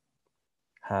slavery,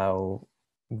 how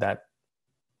that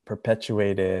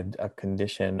perpetuated a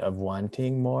condition of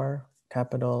wanting more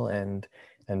capital and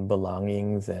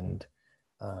belongings, and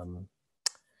a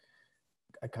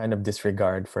kind of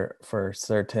disregard for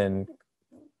certain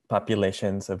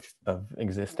populations of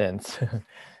existence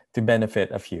to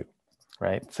benefit a few,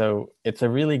 right? So it's a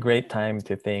really great time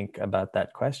to think about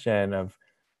that question of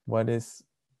what is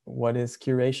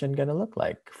curation going to look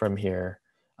like from here.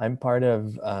 I'm part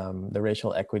of the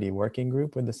Racial Equity Working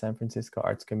Group with the San Francisco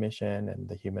Arts Commission and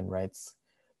the Human Rights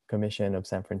Commission of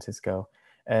San Francisco.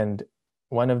 And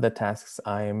one of the tasks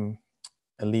I'm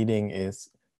leading is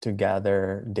to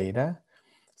gather data.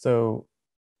 So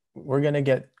we're going to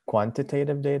get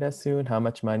quantitative data soon. How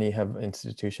much money have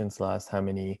institutions lost? How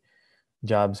many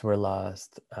jobs were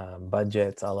lost?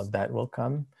 Budgets, all of that will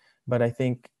come. But I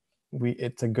think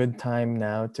it's a good time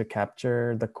now to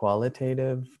capture the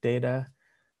qualitative data,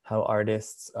 how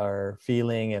artists are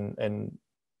feeling,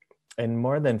 and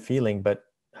more than feeling, but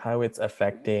how it's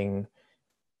affecting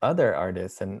other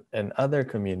artists and other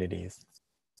communities,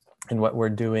 and what we're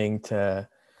doing to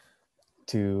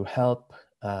help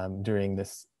during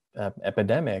this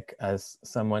epidemic, as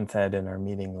someone said in our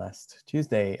meeting last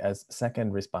Tuesday, as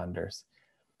second responders,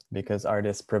 because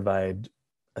artists provide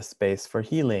a space for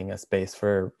healing, a space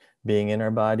for being in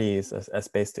our bodies, a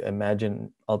space to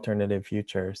imagine alternative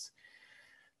futures,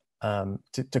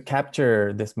 to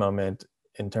capture this moment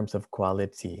in terms of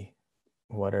quality.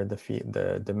 What are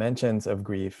the dimensions of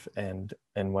grief, and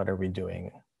what are we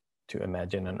doing to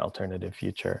imagine an alternative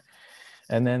future?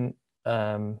 And then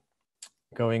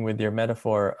going with your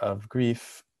metaphor of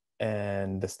grief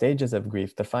and the stages of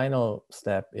grief, the final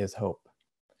step is hope.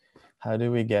 How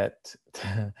do we get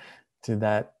to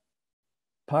that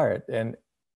part, and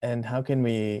how can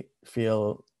we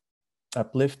feel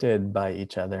uplifted by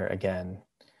each other again?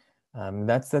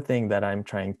 That's the thing that I'm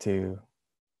trying to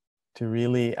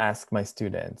really ask my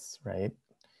students, right?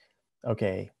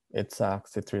 Okay, it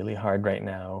sucks, it's really hard right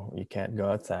now, you can't go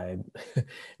outside,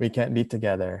 we can't be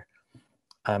together,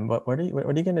 but what are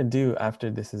you gonna do after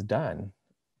this is done?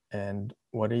 And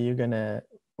what are you gonna,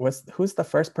 who's the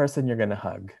first person you're gonna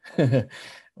hug?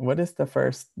 What is the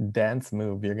first dance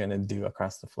move you're gonna do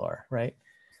across the floor, right?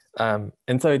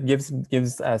 And so it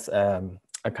gives us a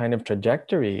kind of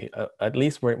trajectory. At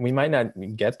least we might not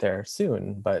get there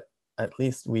soon, but at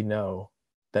least we know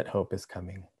that hope is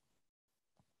coming.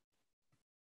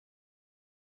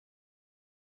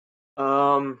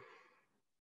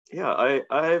 Yeah,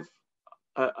 I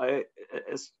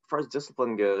as far as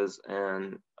discipline goes,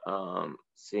 and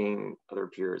seeing other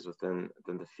peers within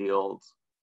the field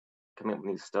coming up with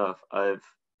new stuff, I've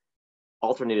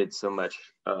alternated so much.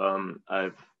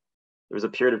 There was a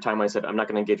period of time when I said I'm not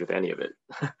going to engage with any of it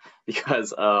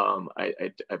because I'm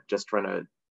just trying to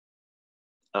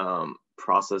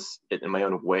process it in my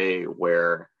own way,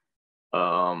 where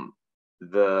I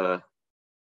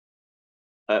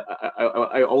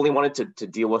only wanted to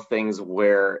deal with things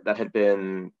where that had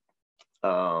been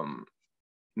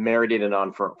marinated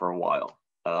on for a while.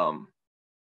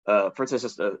 For instance,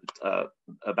 just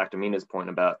back to Mina's point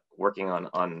about working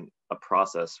on a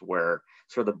process where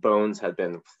sort of the bones had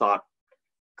been thought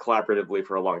collaboratively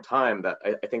for a long time, that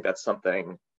I think that's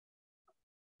something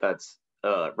that's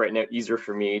right now easier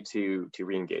for me to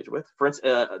re-engage with. For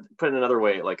instance, put it another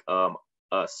way, like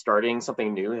starting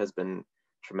something new has been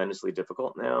tremendously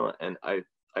difficult now, and I've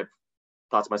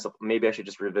thought to myself, maybe I should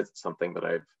just revisit something that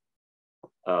I've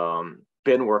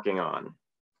been working on,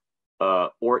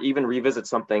 or even revisit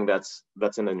something that's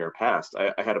in the near past.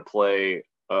 I had a play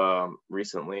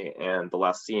recently, and the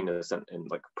last scene is in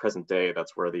like present day.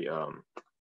 That's where the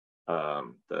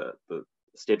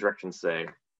stage directions say.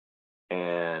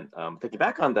 And thinking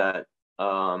back on that,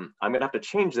 I'm gonna have to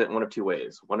change that in one of two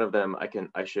ways. One of them,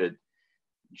 I should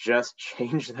just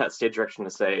change that stage direction to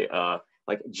say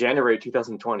like January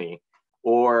 2020,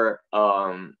 or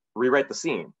rewrite the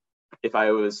scene if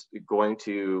I was going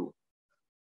to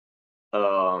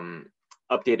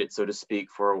update it, so to speak,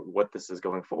 for what this is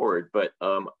going forward. But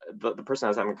the person I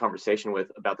was having a conversation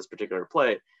with about this particular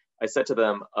play, I said to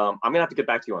them, I'm gonna have to get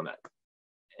back to you on that,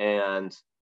 and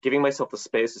giving myself the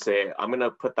space to say, I'm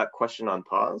gonna put that question on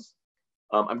pause.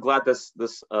 I'm glad this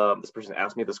person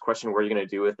asked me this question: what are you going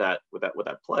to do with that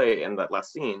play and that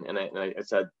last scene? And I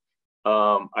said,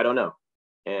 I don't know,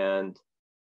 and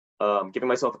giving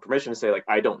myself the permission to say, like,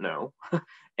 I don't know,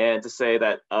 and to say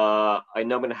that I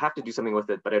know I'm going to have to do something with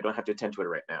it, but I don't have to attend to it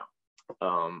right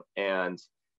now. And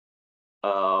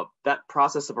that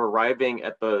process of arriving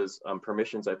at those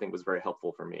permissions, I think, was very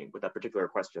helpful for me with that particular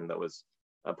question that was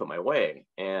put my way.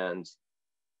 And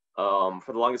for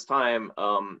the longest time,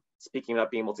 speaking about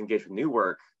being able to engage with new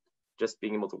work, just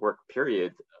being able to work,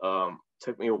 period,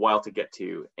 took me a while to get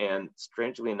to. And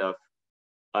strangely enough,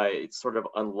 I sort of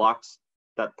unlocked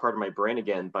that part of my brain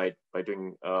again by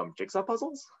doing jigsaw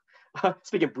puzzles.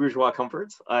 Speaking of bourgeois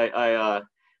comforts, I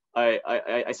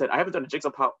said I haven't done a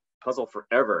jigsaw puzzle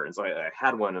forever, and so I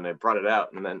had one and I brought it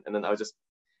out, and then I was just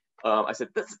I said,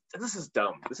 this is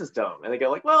dumb. This is dumb. And they go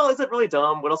like, well, is it really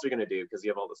dumb? What else are you going to do? Because you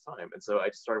have all this time. And so I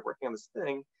just started working on this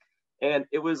thing. And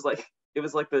it was like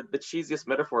the cheesiest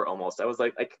metaphor almost. I was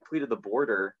like, I completed the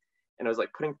border and I was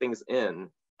like putting things in.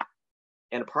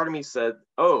 And a part of me said,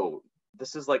 oh,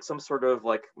 this is like some sort of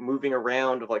like moving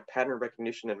around of like pattern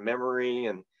recognition and memory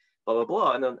and blah, blah,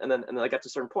 blah. And then I got to a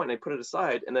certain point and I put it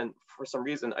aside. And then for some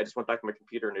reason, I just went back to my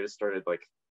computer and I just started like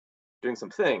doing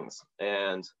some things.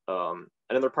 And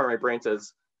another part of my brain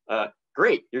says,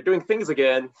 great, you're doing things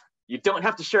again. You don't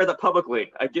have to share that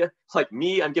publicly. I get, like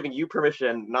me, I'm giving you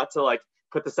permission not to like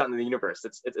put this out in the universe.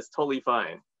 It's totally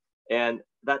fine. And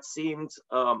that seemed,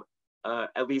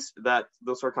 at least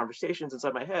those sort of conversations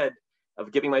inside my head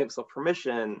of giving myself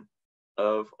permission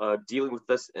of dealing with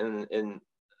this in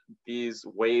these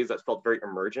ways that felt very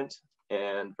emergent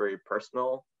and very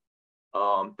personal.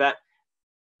 That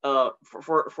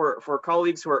for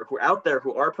colleagues who are out there,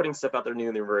 who are putting stuff out there new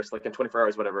in the universe, like in 24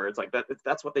 hours, whatever, it's like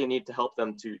that's what they need to help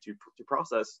them to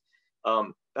process.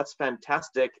 That's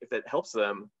fantastic if it helps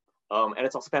them. And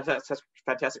it's also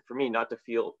fantastic for me not to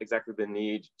feel exactly the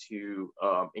need to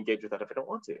engage with that if I don't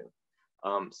want to.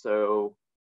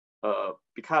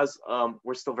 Because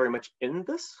we're still very much in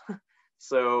this,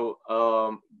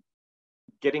 so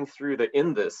getting through the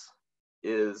in this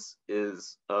is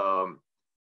a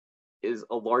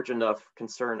large enough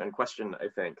concern and question, I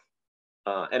think.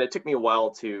 And it took me a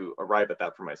while to arrive at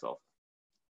that for myself.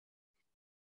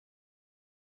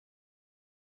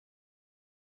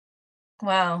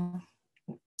 Wow.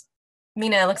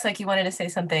 Mina, it looks like you wanted to say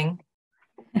something.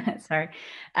 Sorry.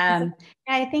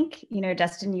 I think,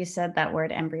 Dustin, you said that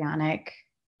word embryonic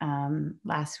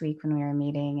last week when we were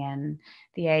meeting, and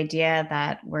the idea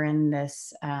that we're in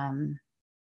this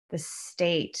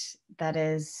state that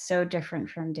is so different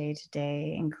from day to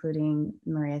day, including,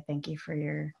 Maria, thank you for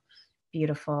your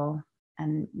beautiful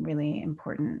and really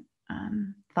important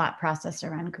thought process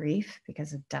around grief,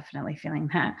 because of definitely feeling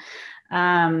that.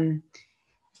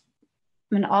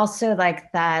 And also like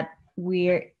that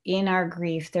we're in our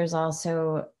grief, there's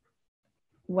also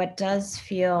what does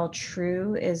feel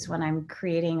true is when I'm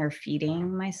creating or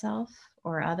feeding myself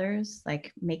or others,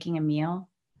 like making a meal,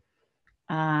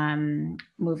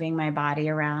 moving my body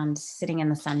around, sitting in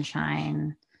the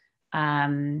sunshine,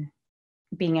 being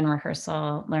in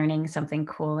rehearsal, learning something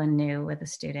cool and new with the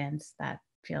students, that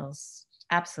feels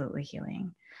absolutely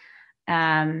healing.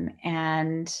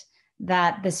 And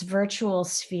that this virtual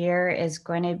sphere is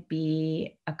going to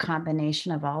be a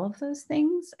combination of all of those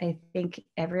things. I think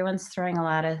everyone's throwing a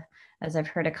lot of, as I've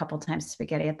heard a couple times,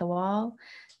 spaghetti at the wall.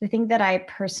 The thing that I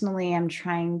personally am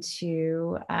trying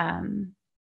to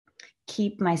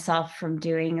keep myself from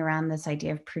doing around this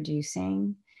idea of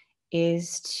producing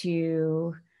is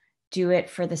to do it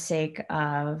for the sake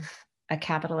of a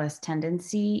capitalist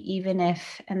tendency, even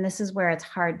if, and this is where it's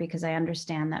hard because I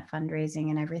understand that fundraising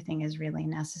and everything is really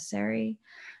necessary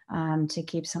to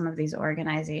keep some of these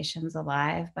organizations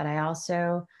alive. But I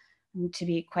also, to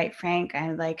be quite frank,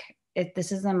 I like,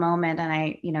 this is a moment, and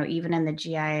I, even in the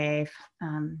GIA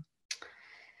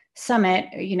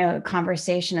summit,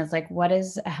 conversation is like, what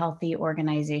does a healthy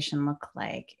organization look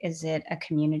like? Is it a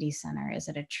community center? Is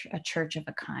it a church of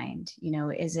a kind?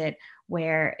 Is it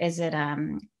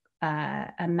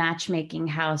a matchmaking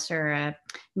house or a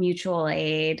mutual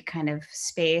aid kind of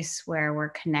space where we're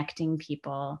connecting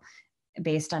people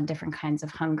based on different kinds of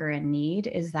hunger and need?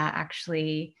 Is that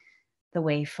actually the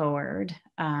way forward?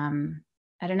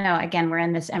 I don't know. Again, we're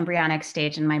in this embryonic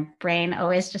stage and my brain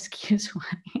always just keeps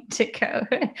wanting to go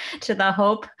to the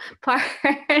hope part.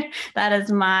 That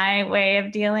is my way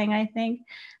of dealing, I think.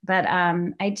 But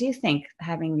I do think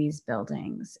having these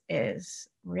buildings is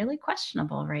really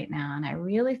questionable right now. And I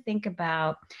really think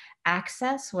about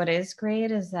access. What is great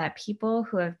is that people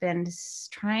who have been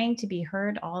trying to be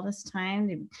heard all this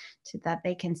time, that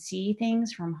they can see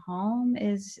things from home,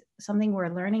 is something we're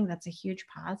learning that's a huge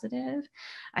positive.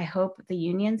 I hope the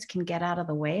unions can get out of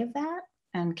the way of that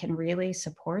and can really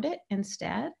support it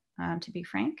instead, to be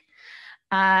frank.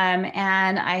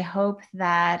 And I hope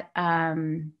that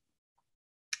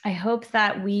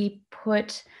we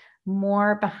put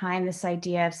more behind this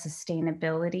idea of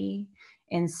sustainability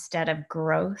instead of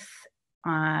growth,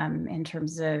 in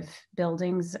terms of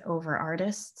buildings over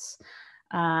artists,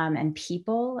 and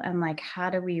people, and like,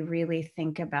 how do we really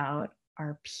think about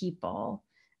our people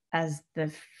as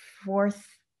the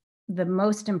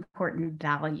most important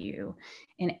value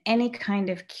in any kind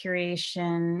of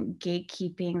curation,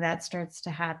 gatekeeping that starts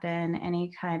to happen, any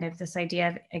kind of this idea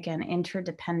of, again,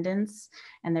 interdependence,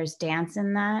 and there's dance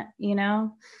in that,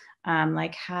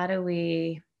 like, how do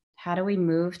we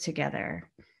move together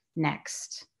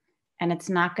next? And it's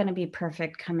not going to be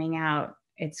perfect coming out.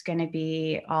 It's going to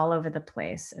be all over the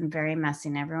place and very messy,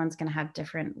 and everyone's going to have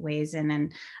different ways in.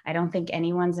 And I don't think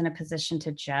anyone's in a position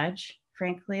to judge,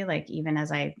 frankly, like, even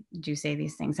as I do say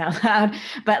these things out loud,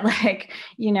 but like,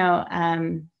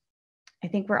 I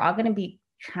think we're all going to be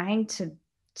trying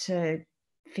to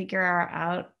figure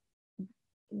out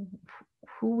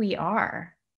who we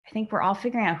are. I think we're all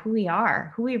figuring out who we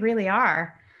are, who we really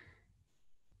are.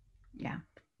 Yeah.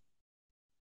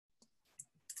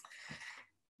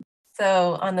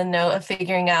 So on the note of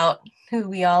figuring out who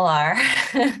we all are,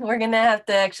 we're going to have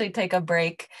to actually take a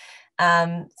break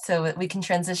so we can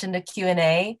transition to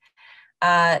Q&A.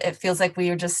 It feels like we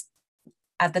are just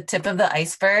at the tip of the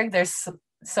iceberg. There's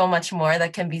so much more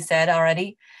that can be said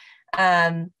already.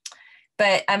 But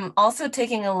But I'm also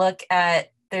taking a look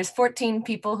at, there's 14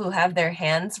 people who have their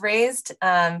hands raised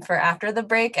for after the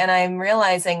break. And I'm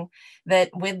realizing that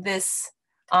with this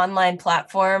online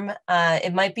platform,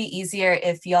 it might be easier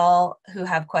if y'all who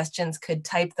have questions could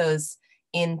type those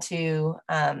into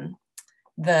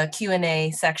the Q&A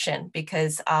section,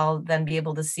 because I'll then be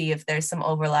able to see if there's some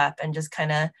overlap and just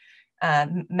kind of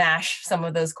mash some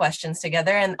of those questions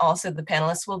together, and also the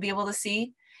panelists will be able to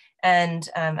see. And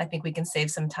I think we can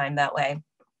save some time that way.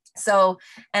 So,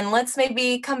 and let's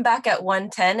maybe come back at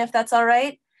 1:10 if that's all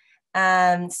right.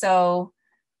 So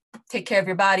take care of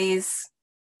your bodies,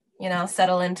 you know,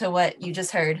 settle into what you just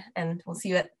heard, and we'll see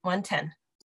you at 1:10.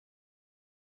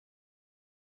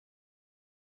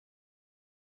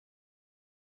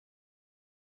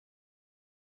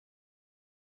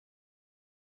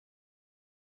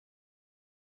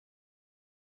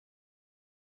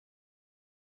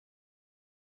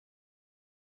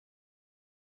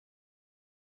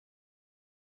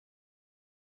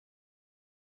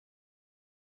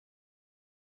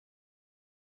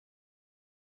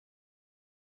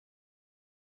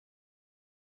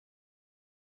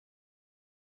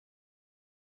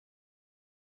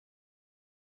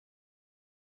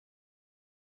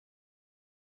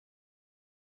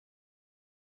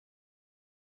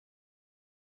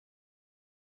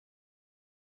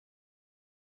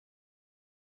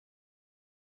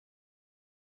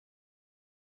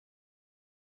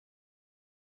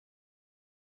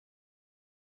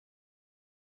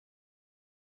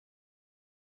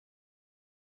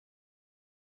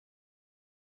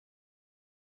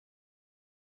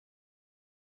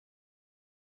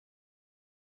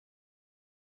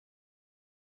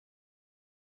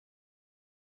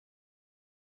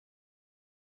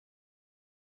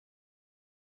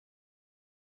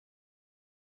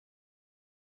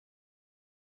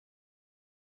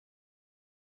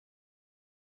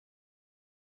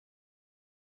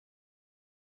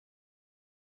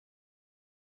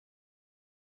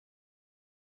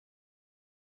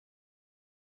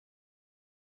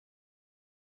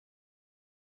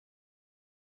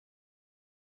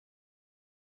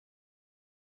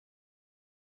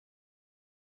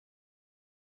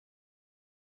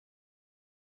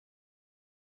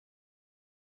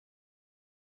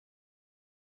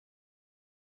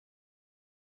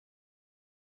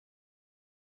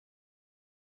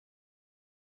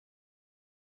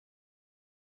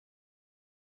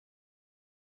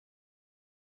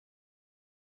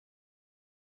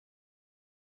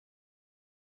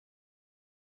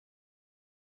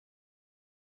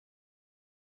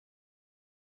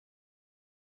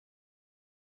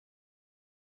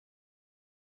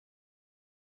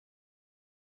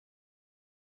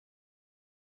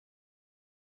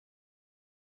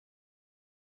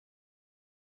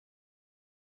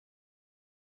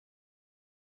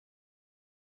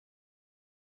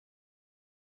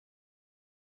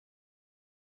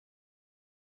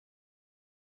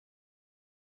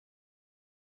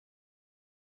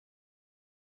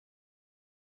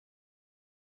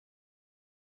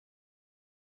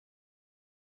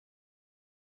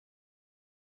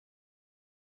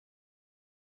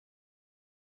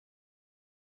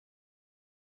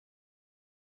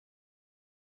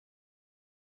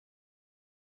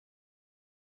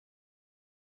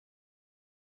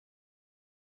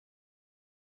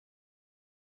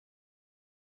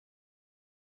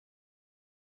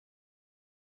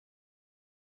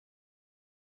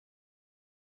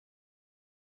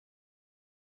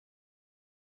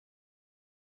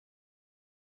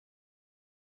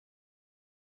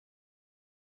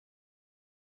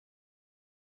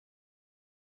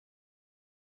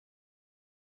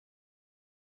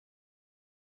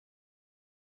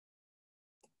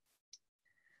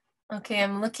 Okay,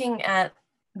 I'm looking at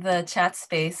the chat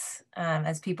space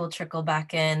as people trickle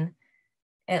back in.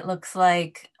 It looks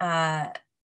like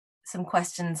some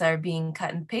questions are being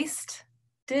cut and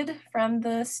pasted from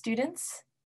the students.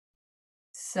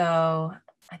 So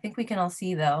I think we can all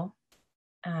see though.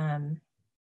 So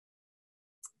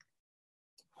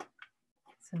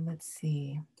let's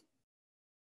see.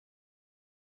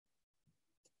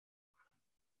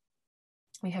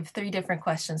 We have 3 different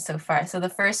questions so far. So the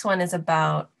first one is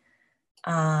about,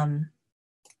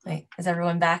 wait, is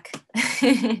everyone back?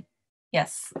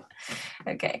 Yes,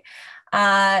 okay.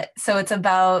 So it's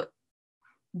about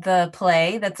the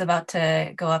play that's about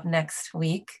to go up next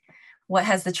week. What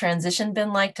has the transition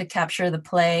been like to capture the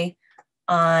play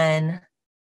on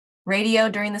radio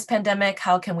during this pandemic?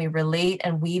 How can we relate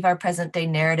and weave our present day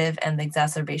narrative and the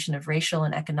exacerbation of racial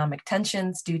and economic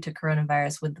tensions due to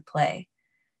coronavirus with the play?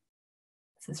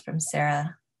 This is from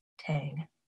Sarah Tang.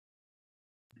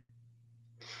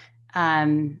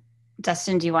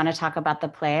 Dustin, do you want to talk about the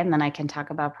play and then I can talk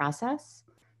about process?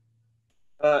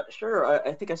 Sure.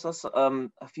 I think I saw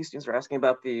a few students were asking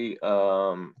about the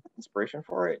inspiration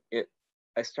for it.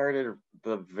 I started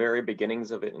the very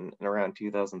beginnings of it in around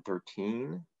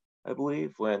 2013, I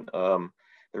believe, when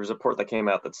there was a report that came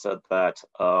out that said that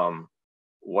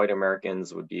white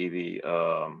Americans would be the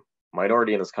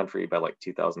minority in this country by like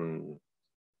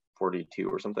 2042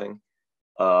 or something,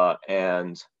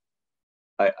 and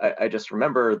I just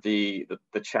remember the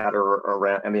chatter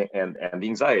around and the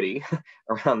anxiety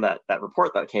around that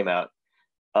report that came out,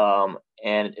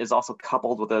 and is also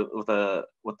coupled with a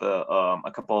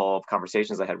couple of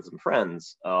conversations I had with some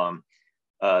friends.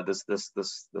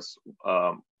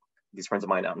 These friends of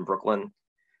mine out in Brooklyn,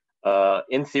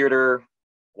 in theater,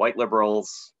 white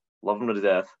liberals, love them to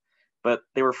death, but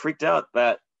they were freaked out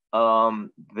that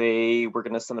they were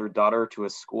going to send their daughter to a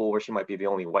school where she might be the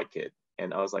only white kid.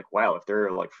 And I was like, wow, if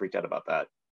they're like freaked out about that,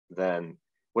 then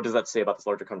what does that say about this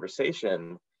larger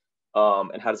conversation?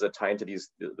 And how does it tie into this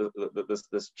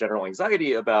general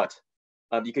anxiety about,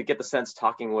 you could get the sense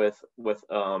talking with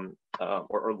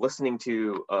or listening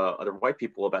to other white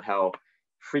people about how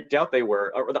freaked out they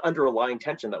were, or the underlying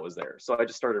tension that was there. So I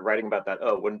just started writing about that.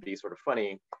 Oh, wouldn't it be sort of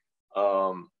funny?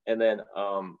 And then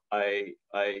I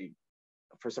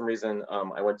for some reason,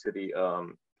 I went to the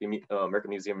American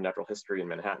Museum of Natural History in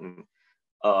Manhattan,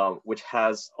 which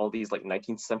has all these like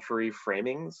 19th century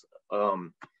framings,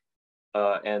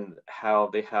 and how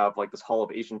they have like this Hall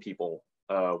of Asian People,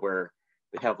 where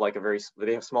they have like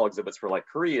they have small exhibits for like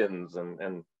Koreans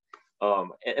and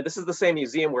this is the same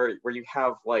museum where you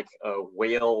have like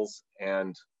whales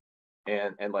and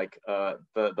like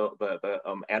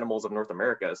the animals of North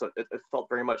America. So it felt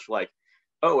very much like,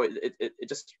 oh, it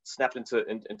just snapped into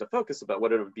focus about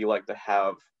what it would be like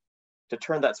to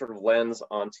turn that sort of lens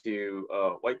onto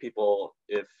white people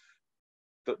if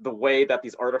the way that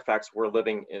these artifacts were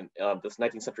living in this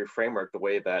 19th century framework, the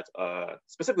way that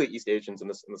specifically East Asians in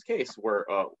this case were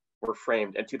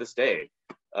framed, and to this day,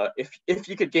 if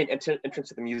you could gain entrance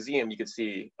to the museum, you could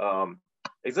see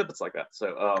exhibits like that.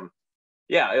 So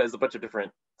yeah, it was a bunch of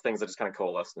different things that just kind of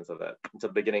coalesced into the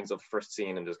beginnings of the first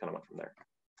scene, and just kind of went from there.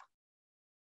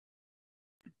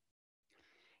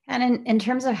 And in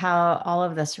terms of how all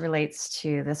of this relates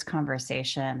to this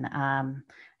conversation, I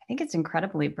think it's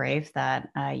incredibly brave that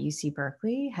UC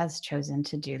Berkeley has chosen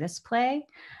to do this play.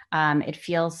 It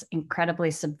feels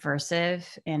incredibly subversive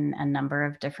in a number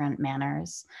of different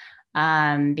manners,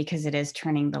 because it is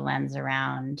turning the lens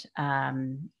around,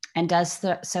 and does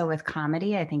so with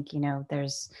comedy. I think,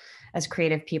 as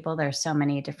creative people, there's so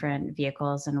many different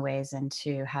vehicles and ways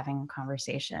into having a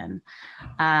conversation,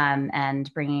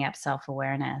 and bringing up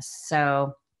self-awareness.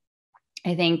 So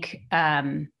I think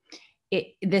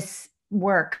this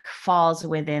work falls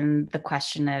within the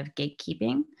question of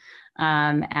gatekeeping,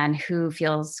 and who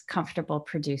feels comfortable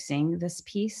producing this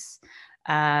piece,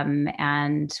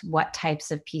 and what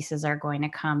types of pieces are going to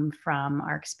come from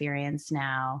our experience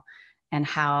now, and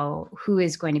who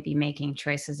is going to be making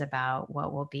choices about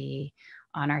what will be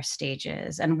on our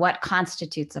stages, and what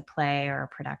constitutes a play or a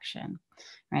production,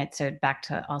 right? So back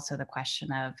to also the question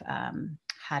of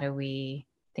how do we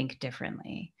think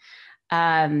differently?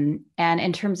 And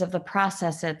in terms of the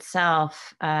process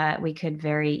itself, we could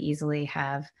very easily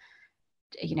have,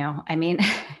 in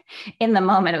the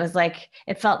moment, it was like,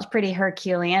 it felt pretty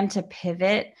Herculean to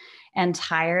pivot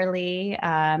entirely,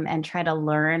 and try to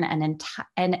learn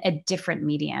a different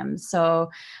medium. So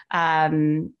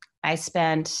I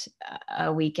spent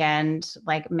a weekend,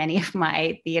 like many of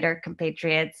my theater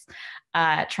compatriots,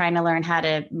 trying to learn how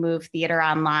to move theater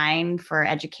online for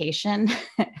education.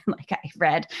 Like, I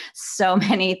read so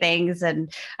many things, and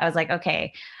I was like,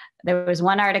 okay, there was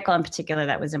one article in particular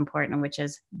that was important, which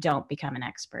is, don't become an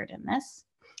expert in this.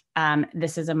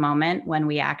 This is a moment when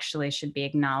we actually should be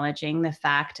acknowledging the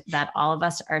fact that all of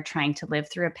us are trying to live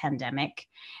through a pandemic.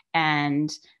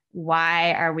 And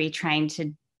why are we trying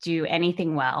to do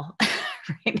anything well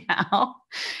right now?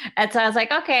 And so I was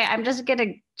like, okay, I'm just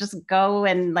gonna go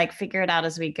and like figure it out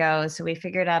as we go. So we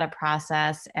figured out a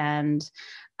process, and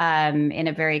in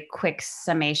a very quick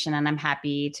summation, and I'm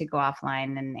happy to go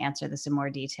offline and answer this in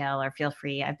more detail, or feel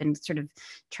free. I've been sort of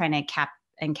trying to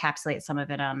encapsulate some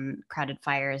of it on Crowded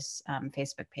Fire's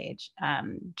Facebook page,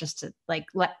 just to like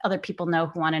let other people know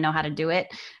who want to know how to do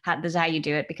it. This is how you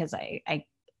do it, because I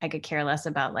could care less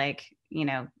about like,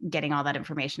 getting all that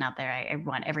information out there. I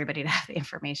want everybody to have the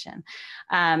information.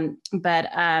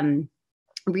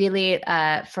 really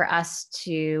for us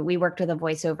we worked with a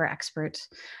voiceover expert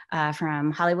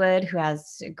from Hollywood who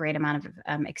has a great amount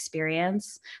of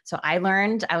experience. So I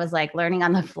was like learning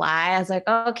on the fly. I was like,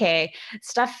 oh, okay,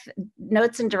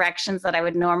 notes and directions that I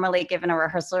would normally give in a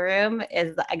rehearsal room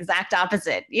is the exact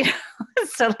opposite, you know?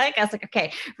 So like, I was like,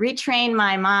 okay, retrain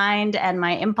my mind and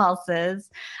my impulses,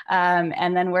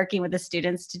 and then working with the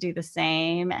students to do the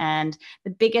same. And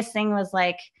the biggest thing was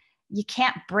like, you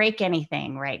can't break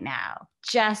anything right now.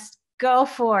 Just go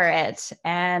for it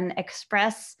and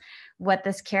express what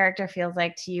this character feels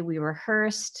like to you. We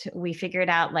rehearsed, we figured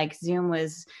out like Zoom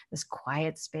was this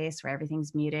quiet space where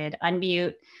everything's muted.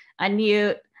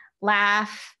 Unmute,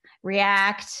 laugh,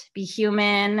 react, be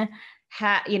human.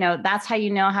 You know, that's how you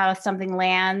know how something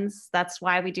lands. That's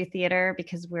why we do theater,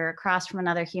 because we're across from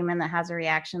another human that has a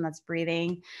reaction, that's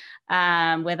breathing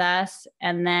with us.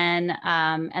 And then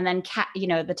you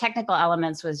know, the technical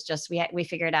elements was just, we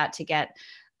figured out to get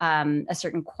a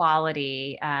certain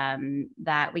quality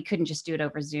that we couldn't just do it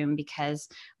over Zoom, because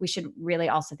we should really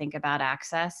also think about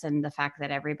access and the fact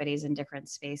that everybody's in different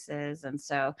spaces. And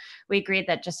so we agreed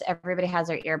that just everybody has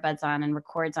their earbuds on and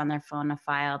records on their phone a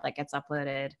file that gets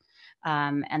uploaded.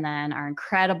 And then our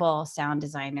incredible sound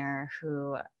designer,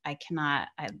 who I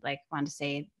want to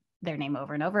say their name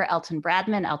over and over, Elton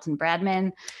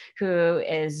Bradman, who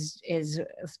is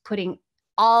putting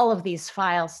all of these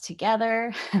files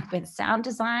together with sound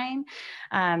design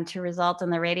to result in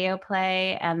the radio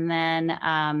play. And then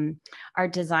our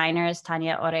designers,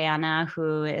 Tanya Orellana,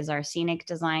 who is our scenic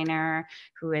designer,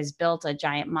 who has built a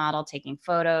giant model taking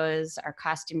photos. Our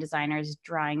costume designers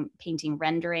painting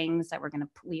renderings that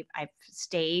I've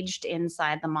staged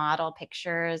inside the model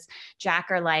pictures. Jack,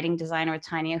 our lighting designer with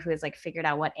Tanya, who has like figured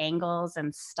out what angles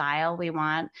and style we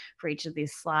want for each of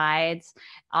these slides.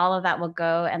 All of that will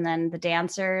go. And then the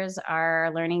dancers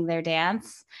are learning their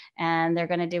dance, and they're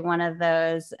going to do one of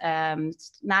those,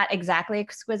 not exactly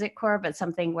exquisite core, but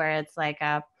something where it's like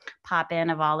a pop in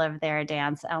of all of their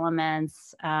dance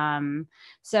elements.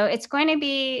 So it's going to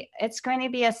be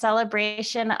a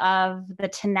celebration of the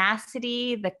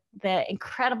tenacity, the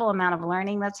incredible amount of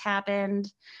learning that's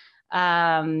happened.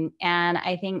 And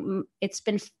I think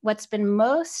what's been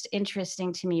most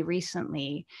interesting to me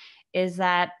recently is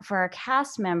that for our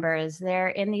cast members, they're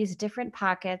in these different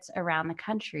pockets around the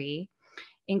country,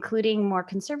 including more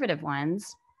conservative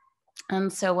ones.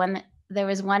 And so when there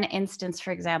was one instance,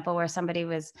 for example, where somebody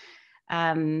was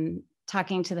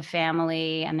talking to the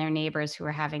family and their neighbors who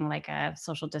were having like a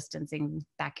social distancing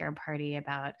backyard party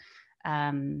about,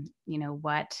 you know,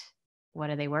 what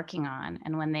are they working on?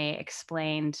 And when they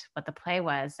explained what the play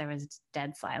was, there was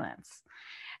dead silence.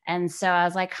 And so I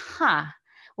was like,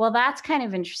 well, that's kind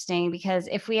of interesting, because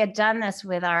if we had done this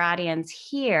with our audience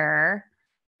here,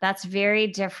 that's very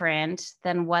different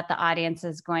than what the audience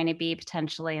is going to be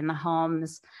potentially in the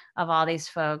homes of all these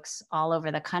folks all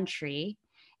over the country,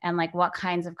 and like what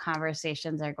kinds of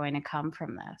conversations are going to come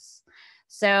from this.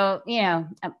 So, you know,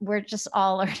 we're just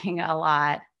all learning a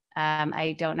lot.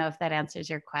 I don't know if that answers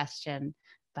your question,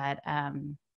 but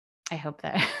I hope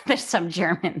that there's some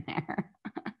germ in there.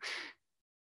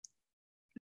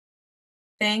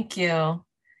 Thank you.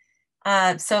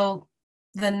 So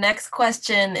the next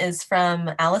question is from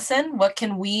Allison. What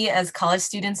can we as college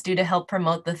students do to help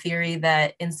promote the theory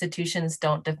that institutions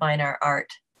don't define our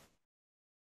art?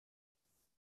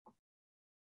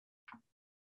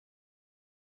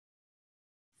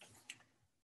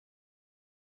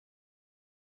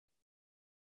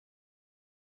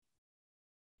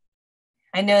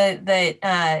 I know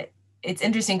that it's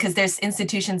interesting because there's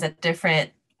institutions at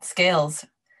different scales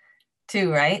too,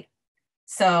 right?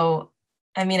 So,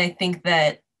 I mean, I think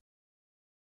that,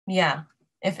 yeah,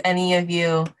 if any of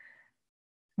you,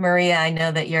 Maria, I know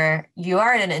that you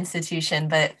are at an institution,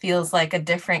 but it feels like a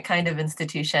different kind of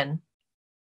institution.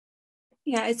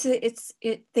 Yeah,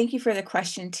 thank you for the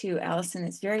question too, Allison.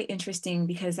 It's very interesting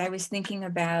because I was thinking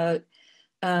about,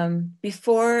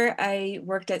 before I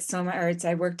worked at Soma Arts,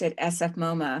 I worked at SF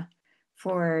MoMA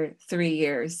for 3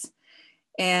 years.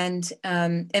 And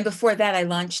before that, I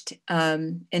launched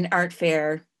an art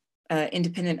fair,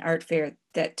 independent art fair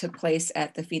that took place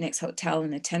at the Phoenix Hotel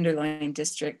in the Tenderloin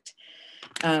District.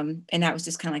 And that was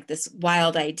just kind of like this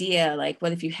wild idea, like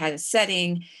what if you had a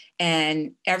setting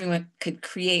and everyone could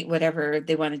create whatever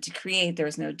they wanted to create. There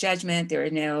was no judgment. There were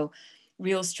no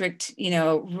real strict,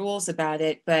 rules about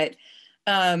it. But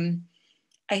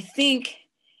I think,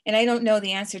 and I don't know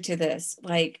the answer to this,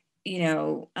 like,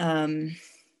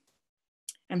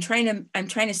 I'm trying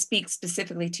to speak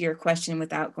specifically to your question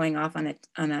without going off on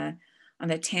a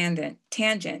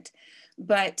tangent.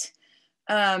 But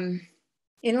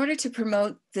in order to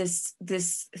promote this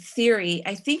theory,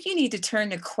 I think you need to turn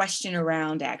the question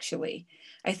around, actually.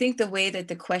 I think the way that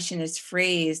the question is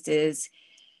phrased is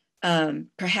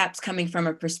perhaps coming from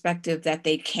a perspective that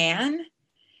they can.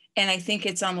 And I think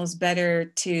it's almost better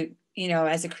to, you know,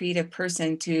 as a creative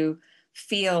person, to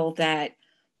feel that,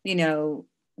 you know,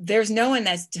 there's no one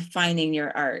that's defining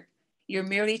your art. You're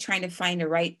merely trying to find the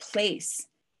right place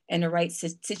and the right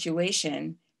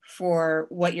situation for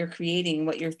what you're creating,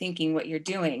 what you're thinking, what you're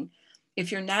doing.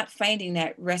 If you're not finding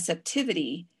that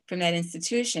receptivity from that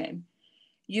institution,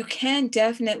 you can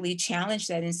definitely challenge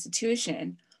that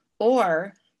institution,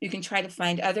 or you can try to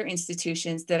find other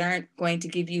institutions that aren't going to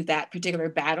give you that particular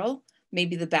battle.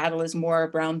 Maybe the battle is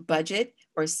more around budget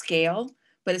or scale,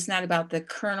 but it's not about the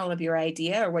kernel of your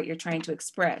idea or what you're trying to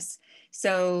express.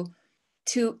 So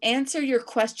to answer your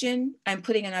question, I'm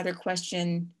putting another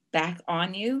question back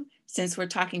on you, since we're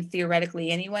talking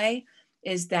theoretically anyway,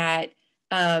 is that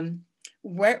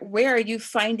where are you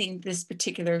finding this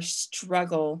particular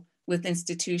struggle with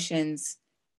institutions?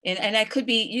 And I could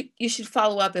be, you should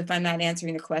follow up if I'm not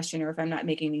answering the question or if I'm not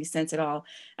making any sense at all.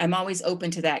 I'm always open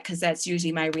to that because that's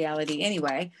usually my reality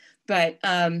anyway. But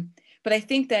I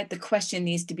think that the question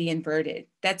needs to be inverted.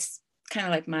 That's kind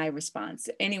of like my response.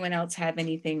 Anyone else have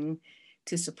anything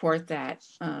to support that?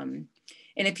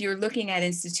 And if you're looking at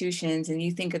institutions and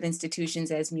you think of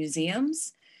institutions as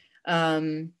museums,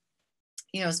 you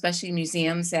know, especially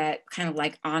museums that kind of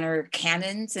like honor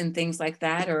canons and things like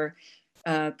that, or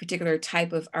a particular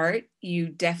type of art, you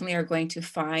definitely are going to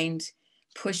find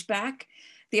pushback.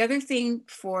 The other thing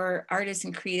for artists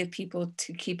and creative people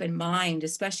to keep in mind,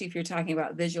 especially if you're talking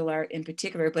about visual art in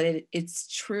particular, but it's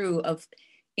true of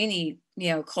any, you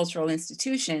know, cultural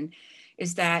institution,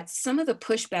 is that some of the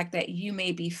pushback that you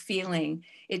may be feeling,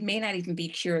 it may not even be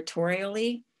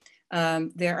curatorially.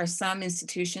 There are some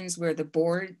institutions where the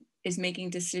board is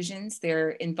making decisions.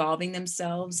 They're involving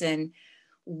themselves in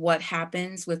what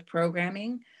happens with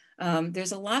programming.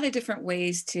 There's a lot of different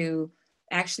ways to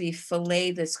actually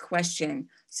fillet this question,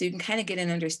 so you can kind of get an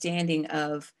understanding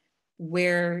of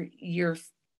where you're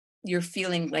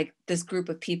feeling like this group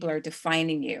of people are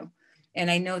defining you. And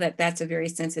I know that that's a very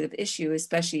sensitive issue,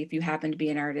 especially if you happen to be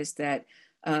an artist that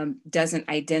doesn't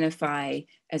identify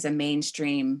as a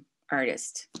mainstream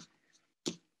artist.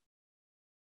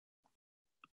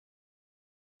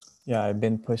 Yeah, I've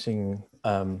been pushing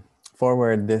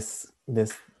forward this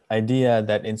idea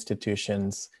that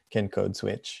institutions can code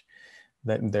switch,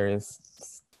 that there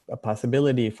is a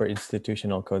possibility for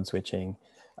institutional code switching.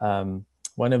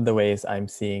 One of the ways I'm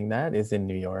seeing that is in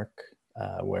New York,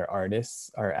 where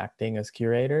artists are acting as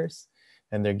curators,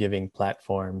 and they're giving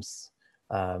platforms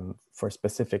for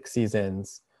specific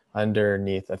seasons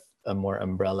underneath a more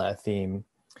umbrella theme,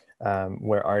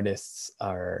 where artists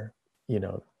are, you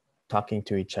know, talking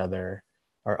to each other,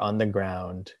 are on the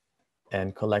ground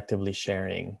and collectively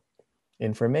sharing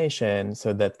information,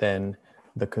 so that then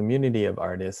the community of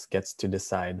artists gets to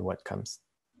decide what comes,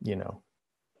 you know,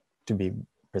 to be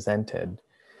presented.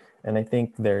 And I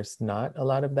think there's not a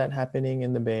lot of that happening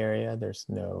in the Bay Area. There's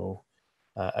no,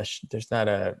 there's not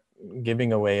a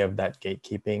giving away of that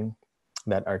gatekeeping,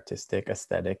 that artistic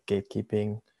aesthetic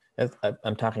gatekeeping.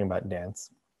 I'm talking about dance.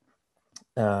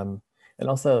 And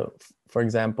also, for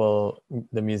example,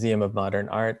 the Museum of Modern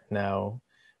Art now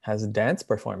has dance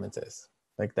performances.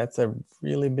 Like, that's a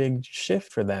really big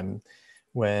shift for them,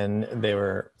 when they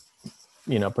were,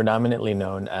 you know, predominantly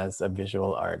known as a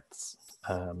visual arts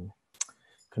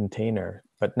container.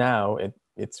 But now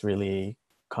it's really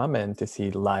common to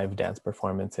see live dance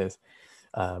performances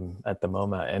at the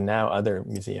MoMA, and now other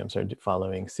museums are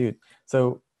following suit.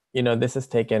 So, you know, this has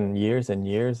taken years and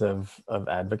years of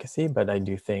advocacy, but I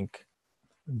do think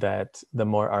that the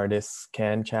more artists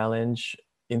can challenge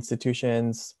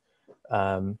institutions,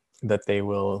 that they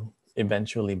will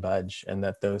eventually budge, and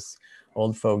that those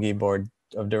old fogey board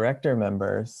of director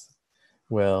members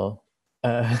will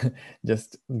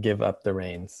just give up the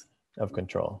reins of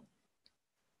control.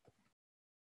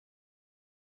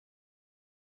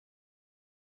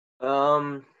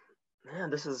 Man,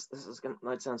 this is gonna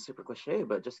might sound super cliche,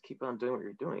 but just keep on doing what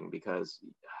you're doing, because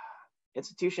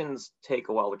institutions take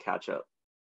a while to catch up.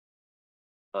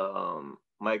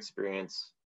 My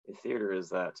experience in theater is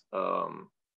that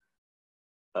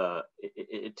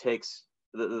it takes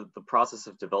the process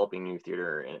of developing new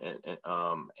theater,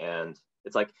 and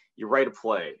it's like you write a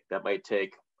play that might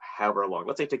take however long.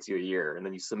 Let's say it takes you a year, and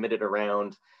then you submit it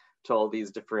around to all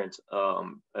these different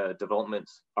development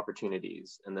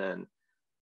opportunities, and then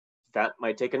that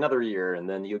might take another year, and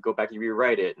then you go back, you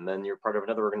rewrite it, and then you're part of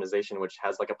another organization which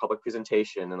has like a public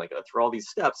presentation, and like through all these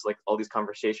steps, like all these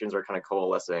conversations are kind of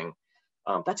coalescing,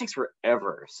 that takes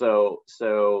forever. So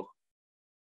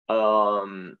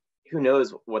who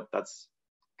knows what that's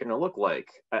going to look like.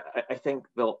 I think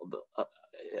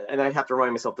and I have to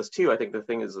remind myself this too. I think the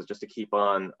thing is just to keep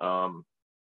on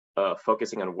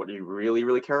focusing on what you really,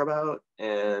 really care about,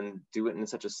 and do it in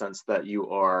such a sense that you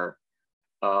are,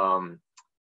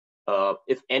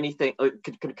 if anything,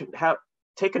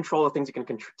 take control of things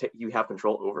you have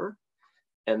control over,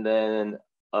 and then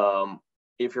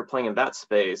if you're playing in that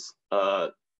space,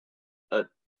 the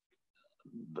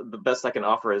best I can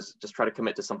offer is just try to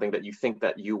commit to something that you think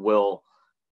that you will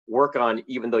work on,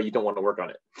 even though you don't want to work on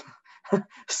it.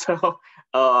 So,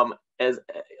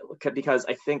 because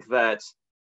I think that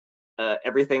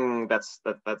everything that's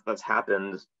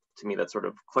happened to me that sort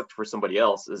of clicked for somebody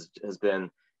else has been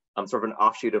sort of an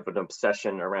offshoot of an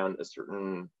obsession around a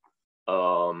certain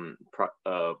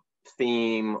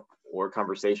theme or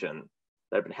conversation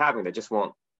that I've been having that just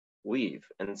won't leave.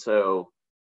 And so,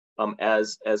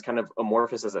 as kind of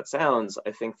amorphous as that sounds,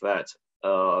 I think that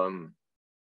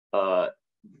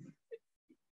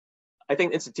I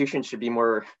think institutions should be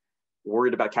more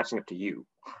worried about catching up to you,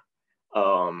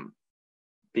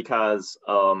 because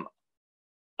you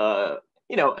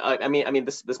know, I mean,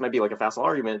 this might be like a facile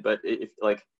argument, but if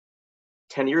like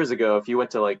 10 years ago, if you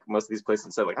went to like most of these places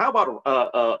and said like, how about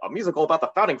a musical about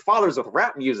the founding fathers of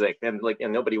rap music, and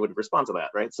nobody would respond to that,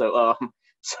 right? So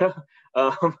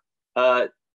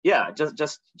yeah,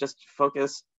 just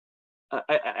focus.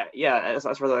 Yeah, as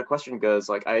far as that question goes,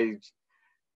 like I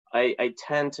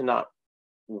tend to not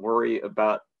worry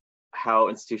about how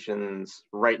institutions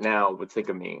right now would think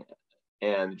of me,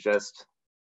 and just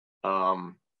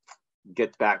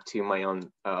get back to my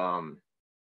own.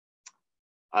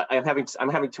 I'm having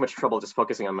too much trouble just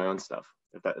focusing on my own stuff,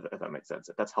 if that makes sense,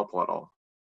 if that's helpful at all.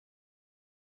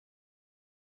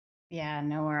 Yeah,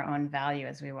 know our own value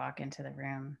as we walk into the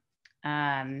room.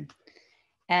 And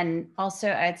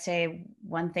also, I'd say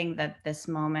one thing that this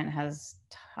moment has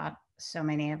taught so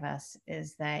many of us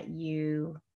is that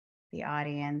you, the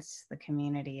audience, the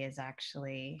community, is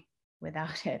actually,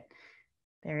 without it,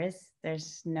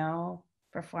 there's no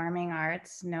performing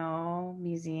arts, no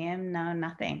museum, no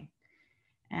nothing.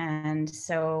 And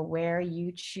so where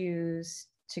you choose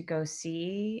to go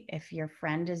see, if your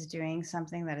friend is doing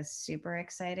something that is super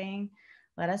exciting,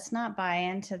 let us not buy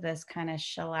into this kind of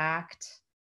shellacked,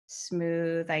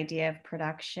 smooth idea of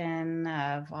production,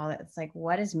 of all that. It's like,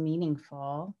 what is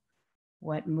meaningful?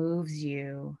 What moves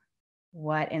you?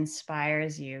 What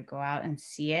inspires you? Go out and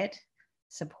see it,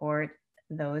 support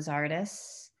those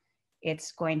artists.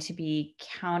 It's going to be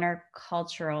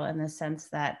countercultural in the sense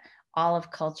that all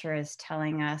of culture is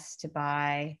telling us to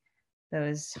buy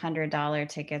those $100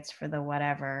 tickets for the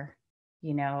whatever,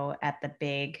 you know, at the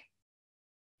big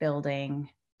building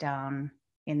down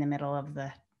in the middle of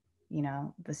the, you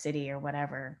know, the city or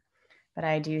whatever. But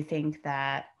I do think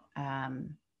that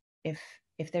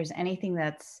if there's anything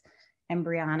that's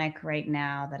embryonic right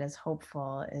now that is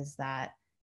hopeful, is that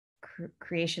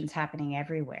creation's happening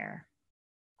everywhere,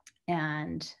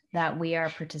 and that we are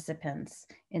participants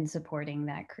in supporting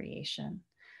that creation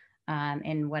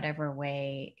in whatever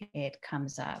way it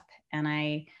comes up. And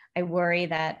I worry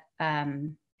that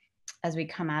as we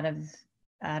come out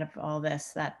of all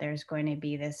this, that there's going to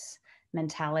be this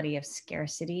mentality of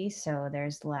scarcity. So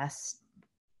there's less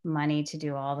money to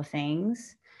do all the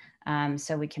things.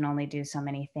 So we can only do so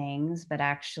many things. But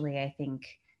actually, I think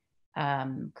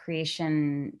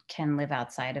creation can live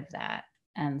outside of that.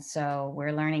 And so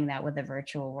we're learning that with the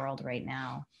virtual world right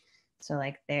now. So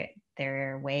like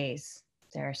there are ways,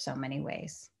 there are so many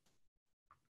ways.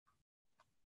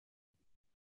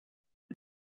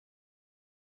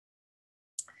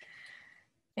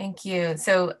 Thank you.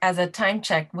 So as a time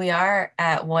check, we are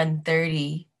at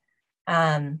 1:30.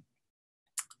 I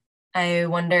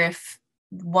wonder if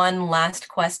one last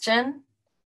question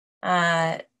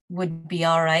would be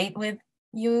all right with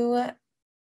you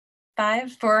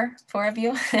four of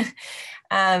you.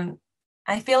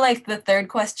 I feel like the third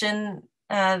question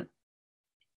kind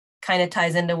of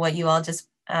ties into what you all just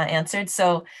answered.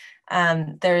 So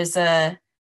there's a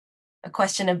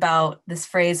question about this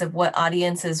phrase of what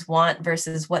audiences want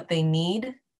versus what they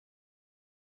need,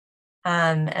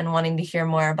 and wanting to hear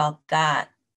more about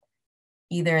that,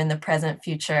 either in the present,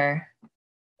 future,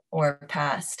 or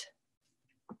past.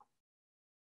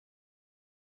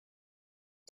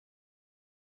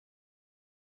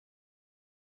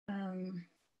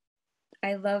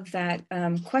 I love that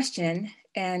question.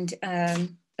 And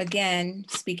again,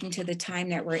 speaking to the time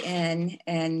that we're in,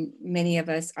 and many of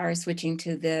us are switching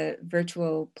to the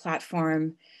virtual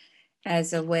platform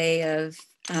as a way of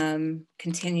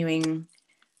continuing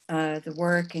the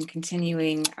work and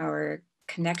continuing our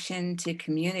connection to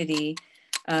community.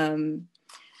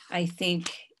 I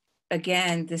think,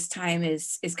 again, this time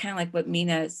is kind of like what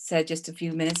Mina said just a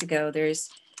few minutes ago. There's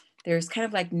kind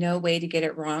of like no way to get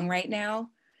it wrong right now.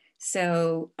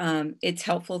 So it's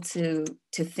helpful to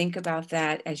think about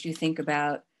that as you think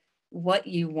about what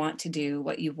you want to do,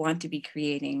 what you want to be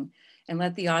creating, and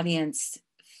let the audience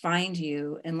find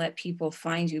you and let people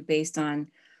find you based on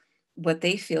what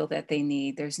they feel that they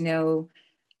need.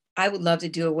 I would love to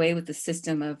do away with the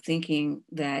system of thinking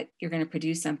that you're going to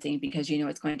produce something because you know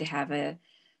it's going to have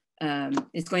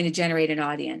it's going to generate an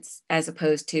audience, as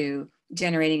opposed to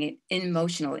generating an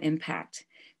emotional impact.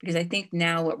 Because I think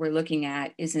now what we're looking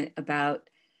at isn't about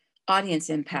audience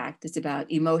impact, it's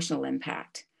about emotional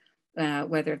impact,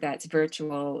 whether that's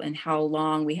virtual and how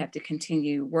long we have to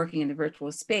continue working in the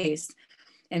virtual space.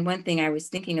 And one thing I was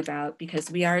thinking about, because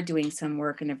we are doing some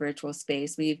work in the virtual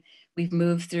space, we've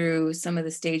moved through some of the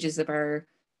stages of our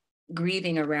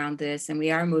grieving around this, and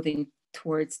we are moving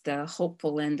towards the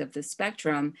hopeful end of the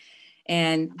spectrum.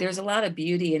 And there's a lot of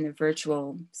beauty in the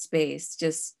virtual space,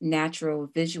 just natural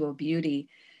visual beauty.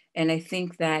 And I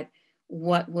think that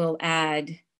what will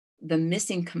add the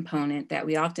missing component that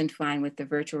we often find with the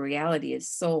virtual reality is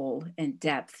soul and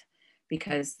depth,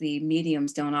 because the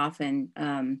mediums don't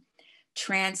often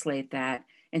translate that.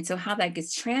 And so how that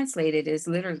gets translated is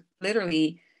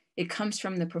literally, it comes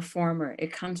from the performer,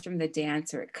 it comes from the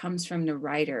dancer, it comes from the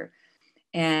writer.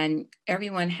 And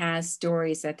everyone has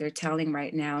stories that they're telling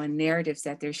right now and narratives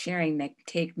that they're sharing that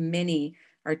take many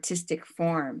artistic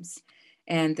forms.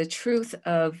 And the truth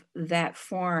of that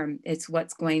form is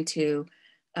what's going to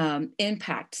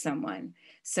impact someone.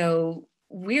 So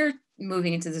we're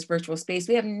moving into this virtual space.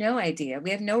 We have no idea.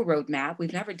 We have no roadmap.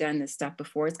 We've never done this stuff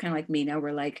before. It's kind of like me now.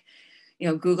 We're like,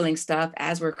 Googling stuff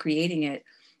as we're creating it.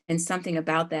 And something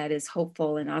about that is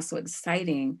hopeful and also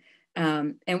exciting.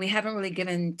 And we haven't really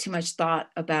given too much thought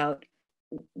about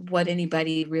what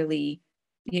anybody really,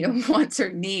 wants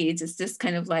or needs. It's just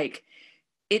kind of like,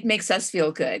 it makes us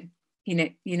feel good.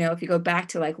 If you go back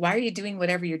to like, why are you doing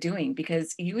whatever you're doing?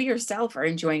 Because you yourself are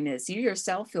enjoying this. You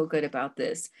yourself feel good about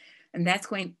this. And that's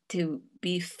going to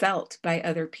be felt by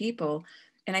other people.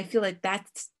 And I feel like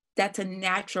that's a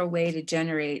natural way to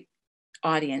generate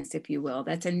audience, if you will.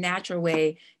 That's a natural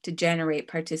way to generate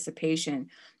participation.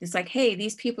 It's like, hey,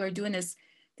 these people are doing this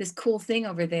cool thing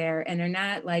over there, and they're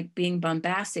not like being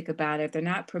bombastic about it. They're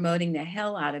not promoting the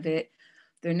hell out of it.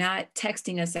 They're not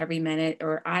texting us every minute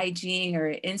or IGing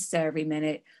or Insta every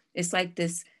minute. It's like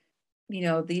this,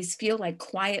 these feel like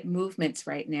quiet movements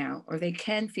right now, or they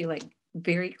can feel like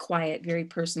very quiet, very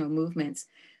personal movements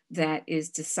that is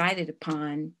decided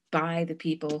upon by the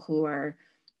people who are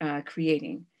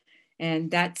creating.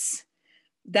 And that's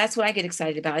what I get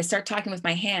excited about. I start talking with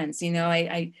my hands.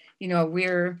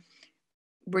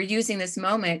 We're using this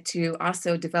moment to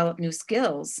also develop new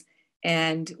skills.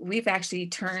 And we've actually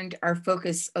turned our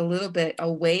focus a little bit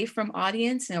away from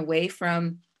audience and away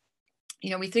from,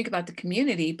 we think about the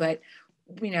community, but,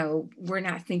 we're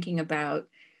not thinking about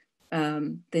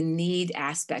the need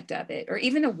aspect of it, or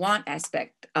even the want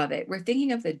aspect of it. We're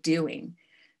thinking of the doing,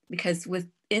 because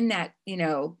within that,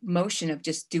 motion of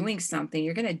just doing something,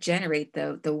 you're going to generate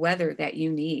the weather that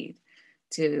you need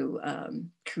to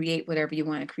create whatever you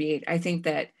want to create. I think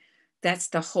that's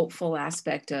the hopeful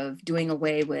aspect of doing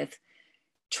away with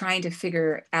trying to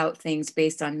figure out things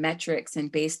based on metrics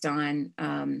and based on,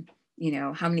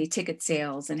 how many ticket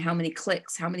sales and how many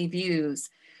clicks, how many views,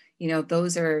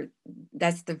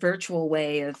 that's the virtual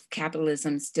way of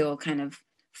capitalism still kind of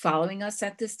following us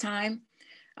at this time.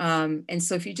 And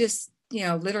so if you just,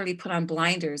 literally put on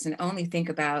blinders and only think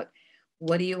about,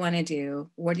 what do you want to do?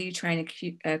 What are you trying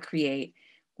to create?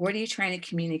 What are you trying to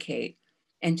communicate?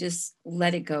 And just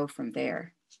let it go from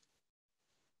there.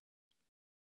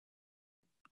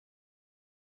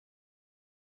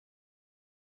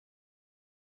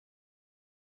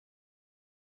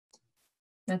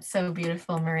 That's so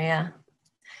beautiful, Maria.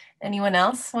 Anyone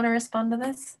else want to respond to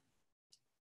this?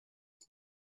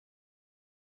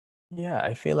 Yeah,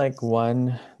 I feel like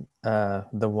the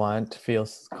want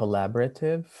feels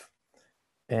collaborative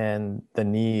and the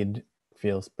need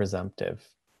feels presumptive.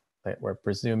 Like we're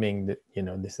presuming that,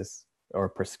 this is, or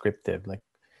prescriptive, like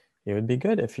it would be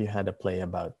good if you had a play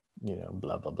about,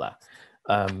 blah, blah, blah.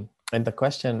 And the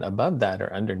question above that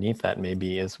or underneath that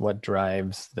maybe is what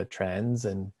drives the trends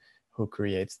and who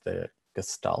creates the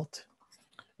gestalt?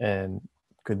 And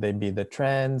could they be the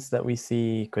trends that we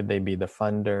see? Could they be the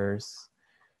funders?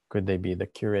 Could they be the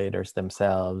curators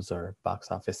themselves or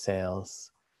box office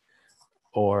sales?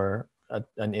 Or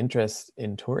an interest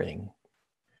in touring?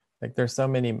 Like there's so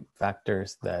many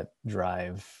factors that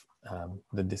drive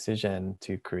the decision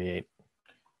to create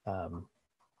a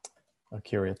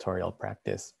curatorial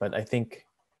practice. But I think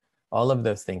all of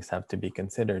those things have to be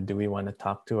considered. Do we want to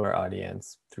talk to our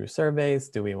audience through surveys?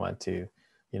 Do we want to,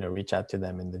 reach out to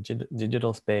them in the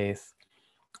digital space?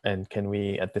 And can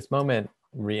we, at this moment,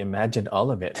 reimagine all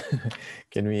of it?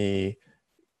 Can we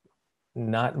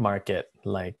not market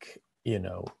like,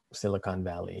 Silicon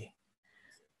Valley?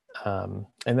 And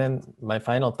then my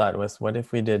final thought was, what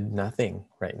if we did nothing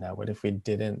right now? What if we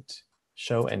didn't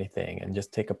show anything and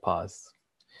just take a pause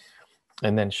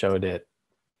and then showed it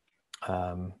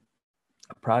a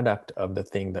product of the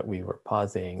thing that we were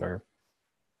pausing or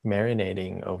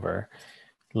marinating over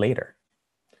later?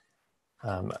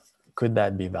 Could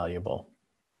that be valuable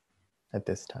at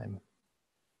this time?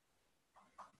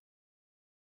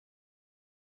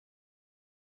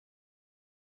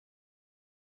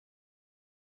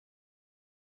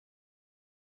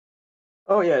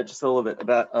 Oh yeah, just a little bit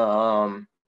about, I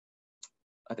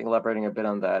think elaborating a bit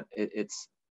on that,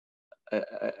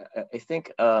 I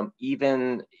think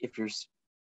even if you're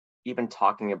even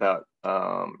talking about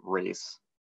race,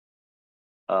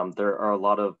 there are a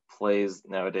lot of plays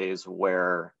nowadays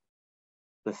where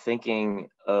the thinking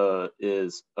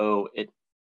is, the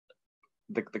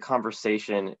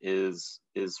conversation is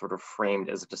sort of framed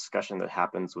as a discussion that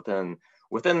happens within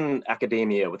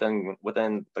academia,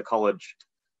 within the college,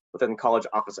 within college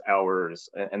office hours,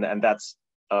 and that's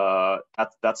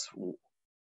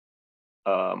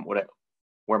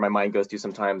where my mind goes to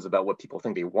sometimes about what people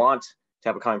think they want to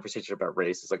have a conversation about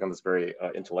race. It's like on this very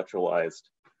intellectualized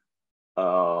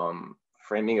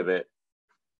framing of it,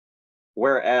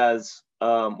 whereas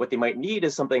what they might need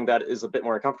is something that is a bit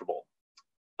more uncomfortable.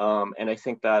 And I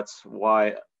think that's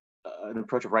why an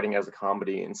approach of writing as a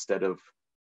comedy, instead of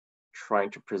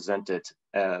trying to present it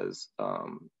as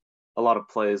a lot of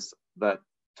plays that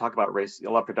talk about race, a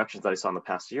lot of productions that I saw in the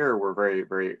past year were very,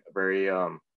 very, very,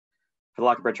 for the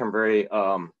lack of a better term, very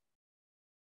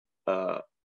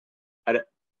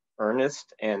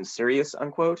earnest and serious,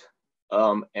 unquote.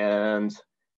 And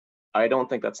I don't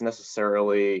think that's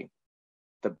necessarily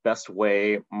the best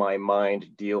way my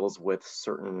mind deals with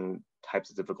certain types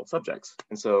of difficult subjects.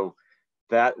 And so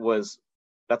that's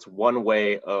one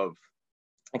way of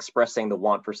expressing the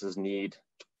want versus need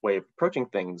way of approaching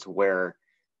things, where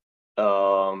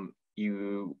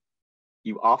you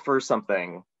offer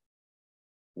something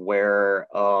where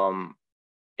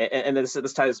and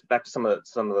this ties back to some of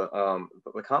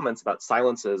the comments about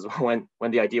silences when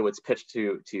the idea was pitched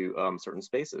to certain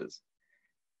spaces.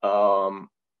 If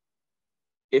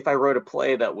I wrote a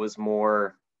play that was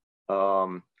more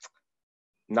not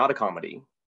a comedy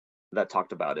that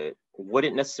talked about it,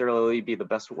 wouldn't necessarily be the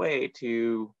best way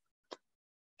to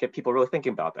get people really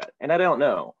thinking about that. And I don't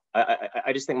know.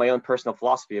 I just think my own personal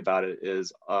philosophy about it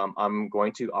is I'm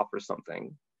going to offer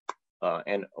something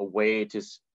and a way to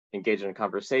engage in a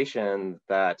conversation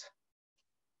that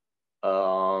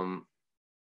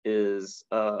is,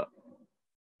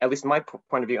 at least in my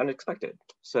point of view, unexpected.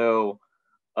 So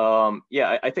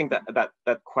yeah, I think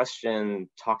that question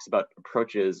talks about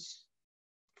approaches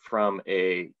from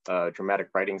a dramatic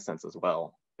writing sense as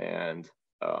well. And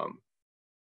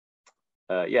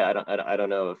yeah, I don't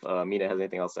know if Mina has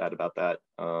anything else to add about that.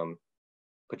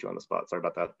 Put you on the spot, sorry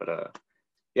about that, but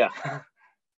yeah.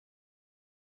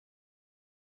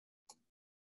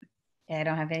 Yeah, I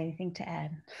don't have anything to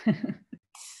add.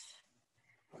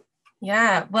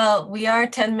 Yeah, well, we are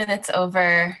 10 minutes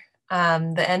over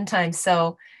the end time,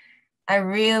 so I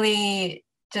really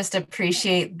just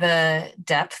appreciate the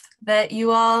depth that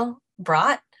you all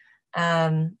brought.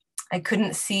 I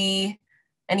couldn't see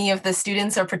any of the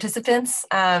students or participants,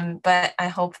 but I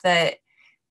hope that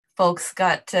folks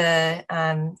got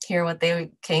to hear what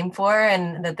they came for,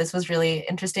 and that this was really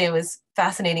interesting. It was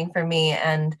fascinating for me.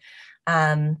 And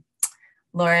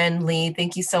Lauren, Lee,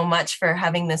 thank you so much for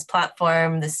having this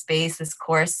platform, this space, this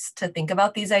course to think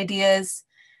about these ideas.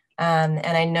 And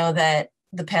I know that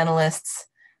the panelists,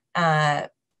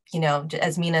 you know,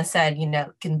 as Mina said, you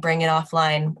know, can bring it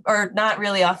offline, or not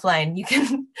really offline. You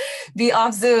can be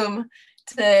off Zoom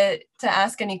to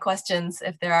ask any questions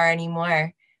if there are any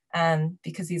more,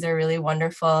 because these are really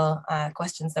wonderful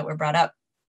questions that were brought up.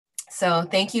 So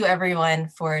thank you everyone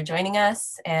for joining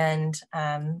us, and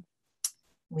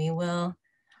we will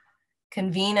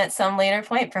convene at some later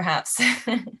point, perhaps.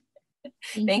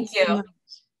 Thank you. So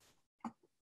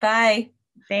bye.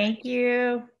 Thank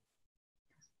you.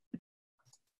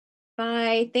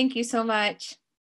 Bye. Thank you so much.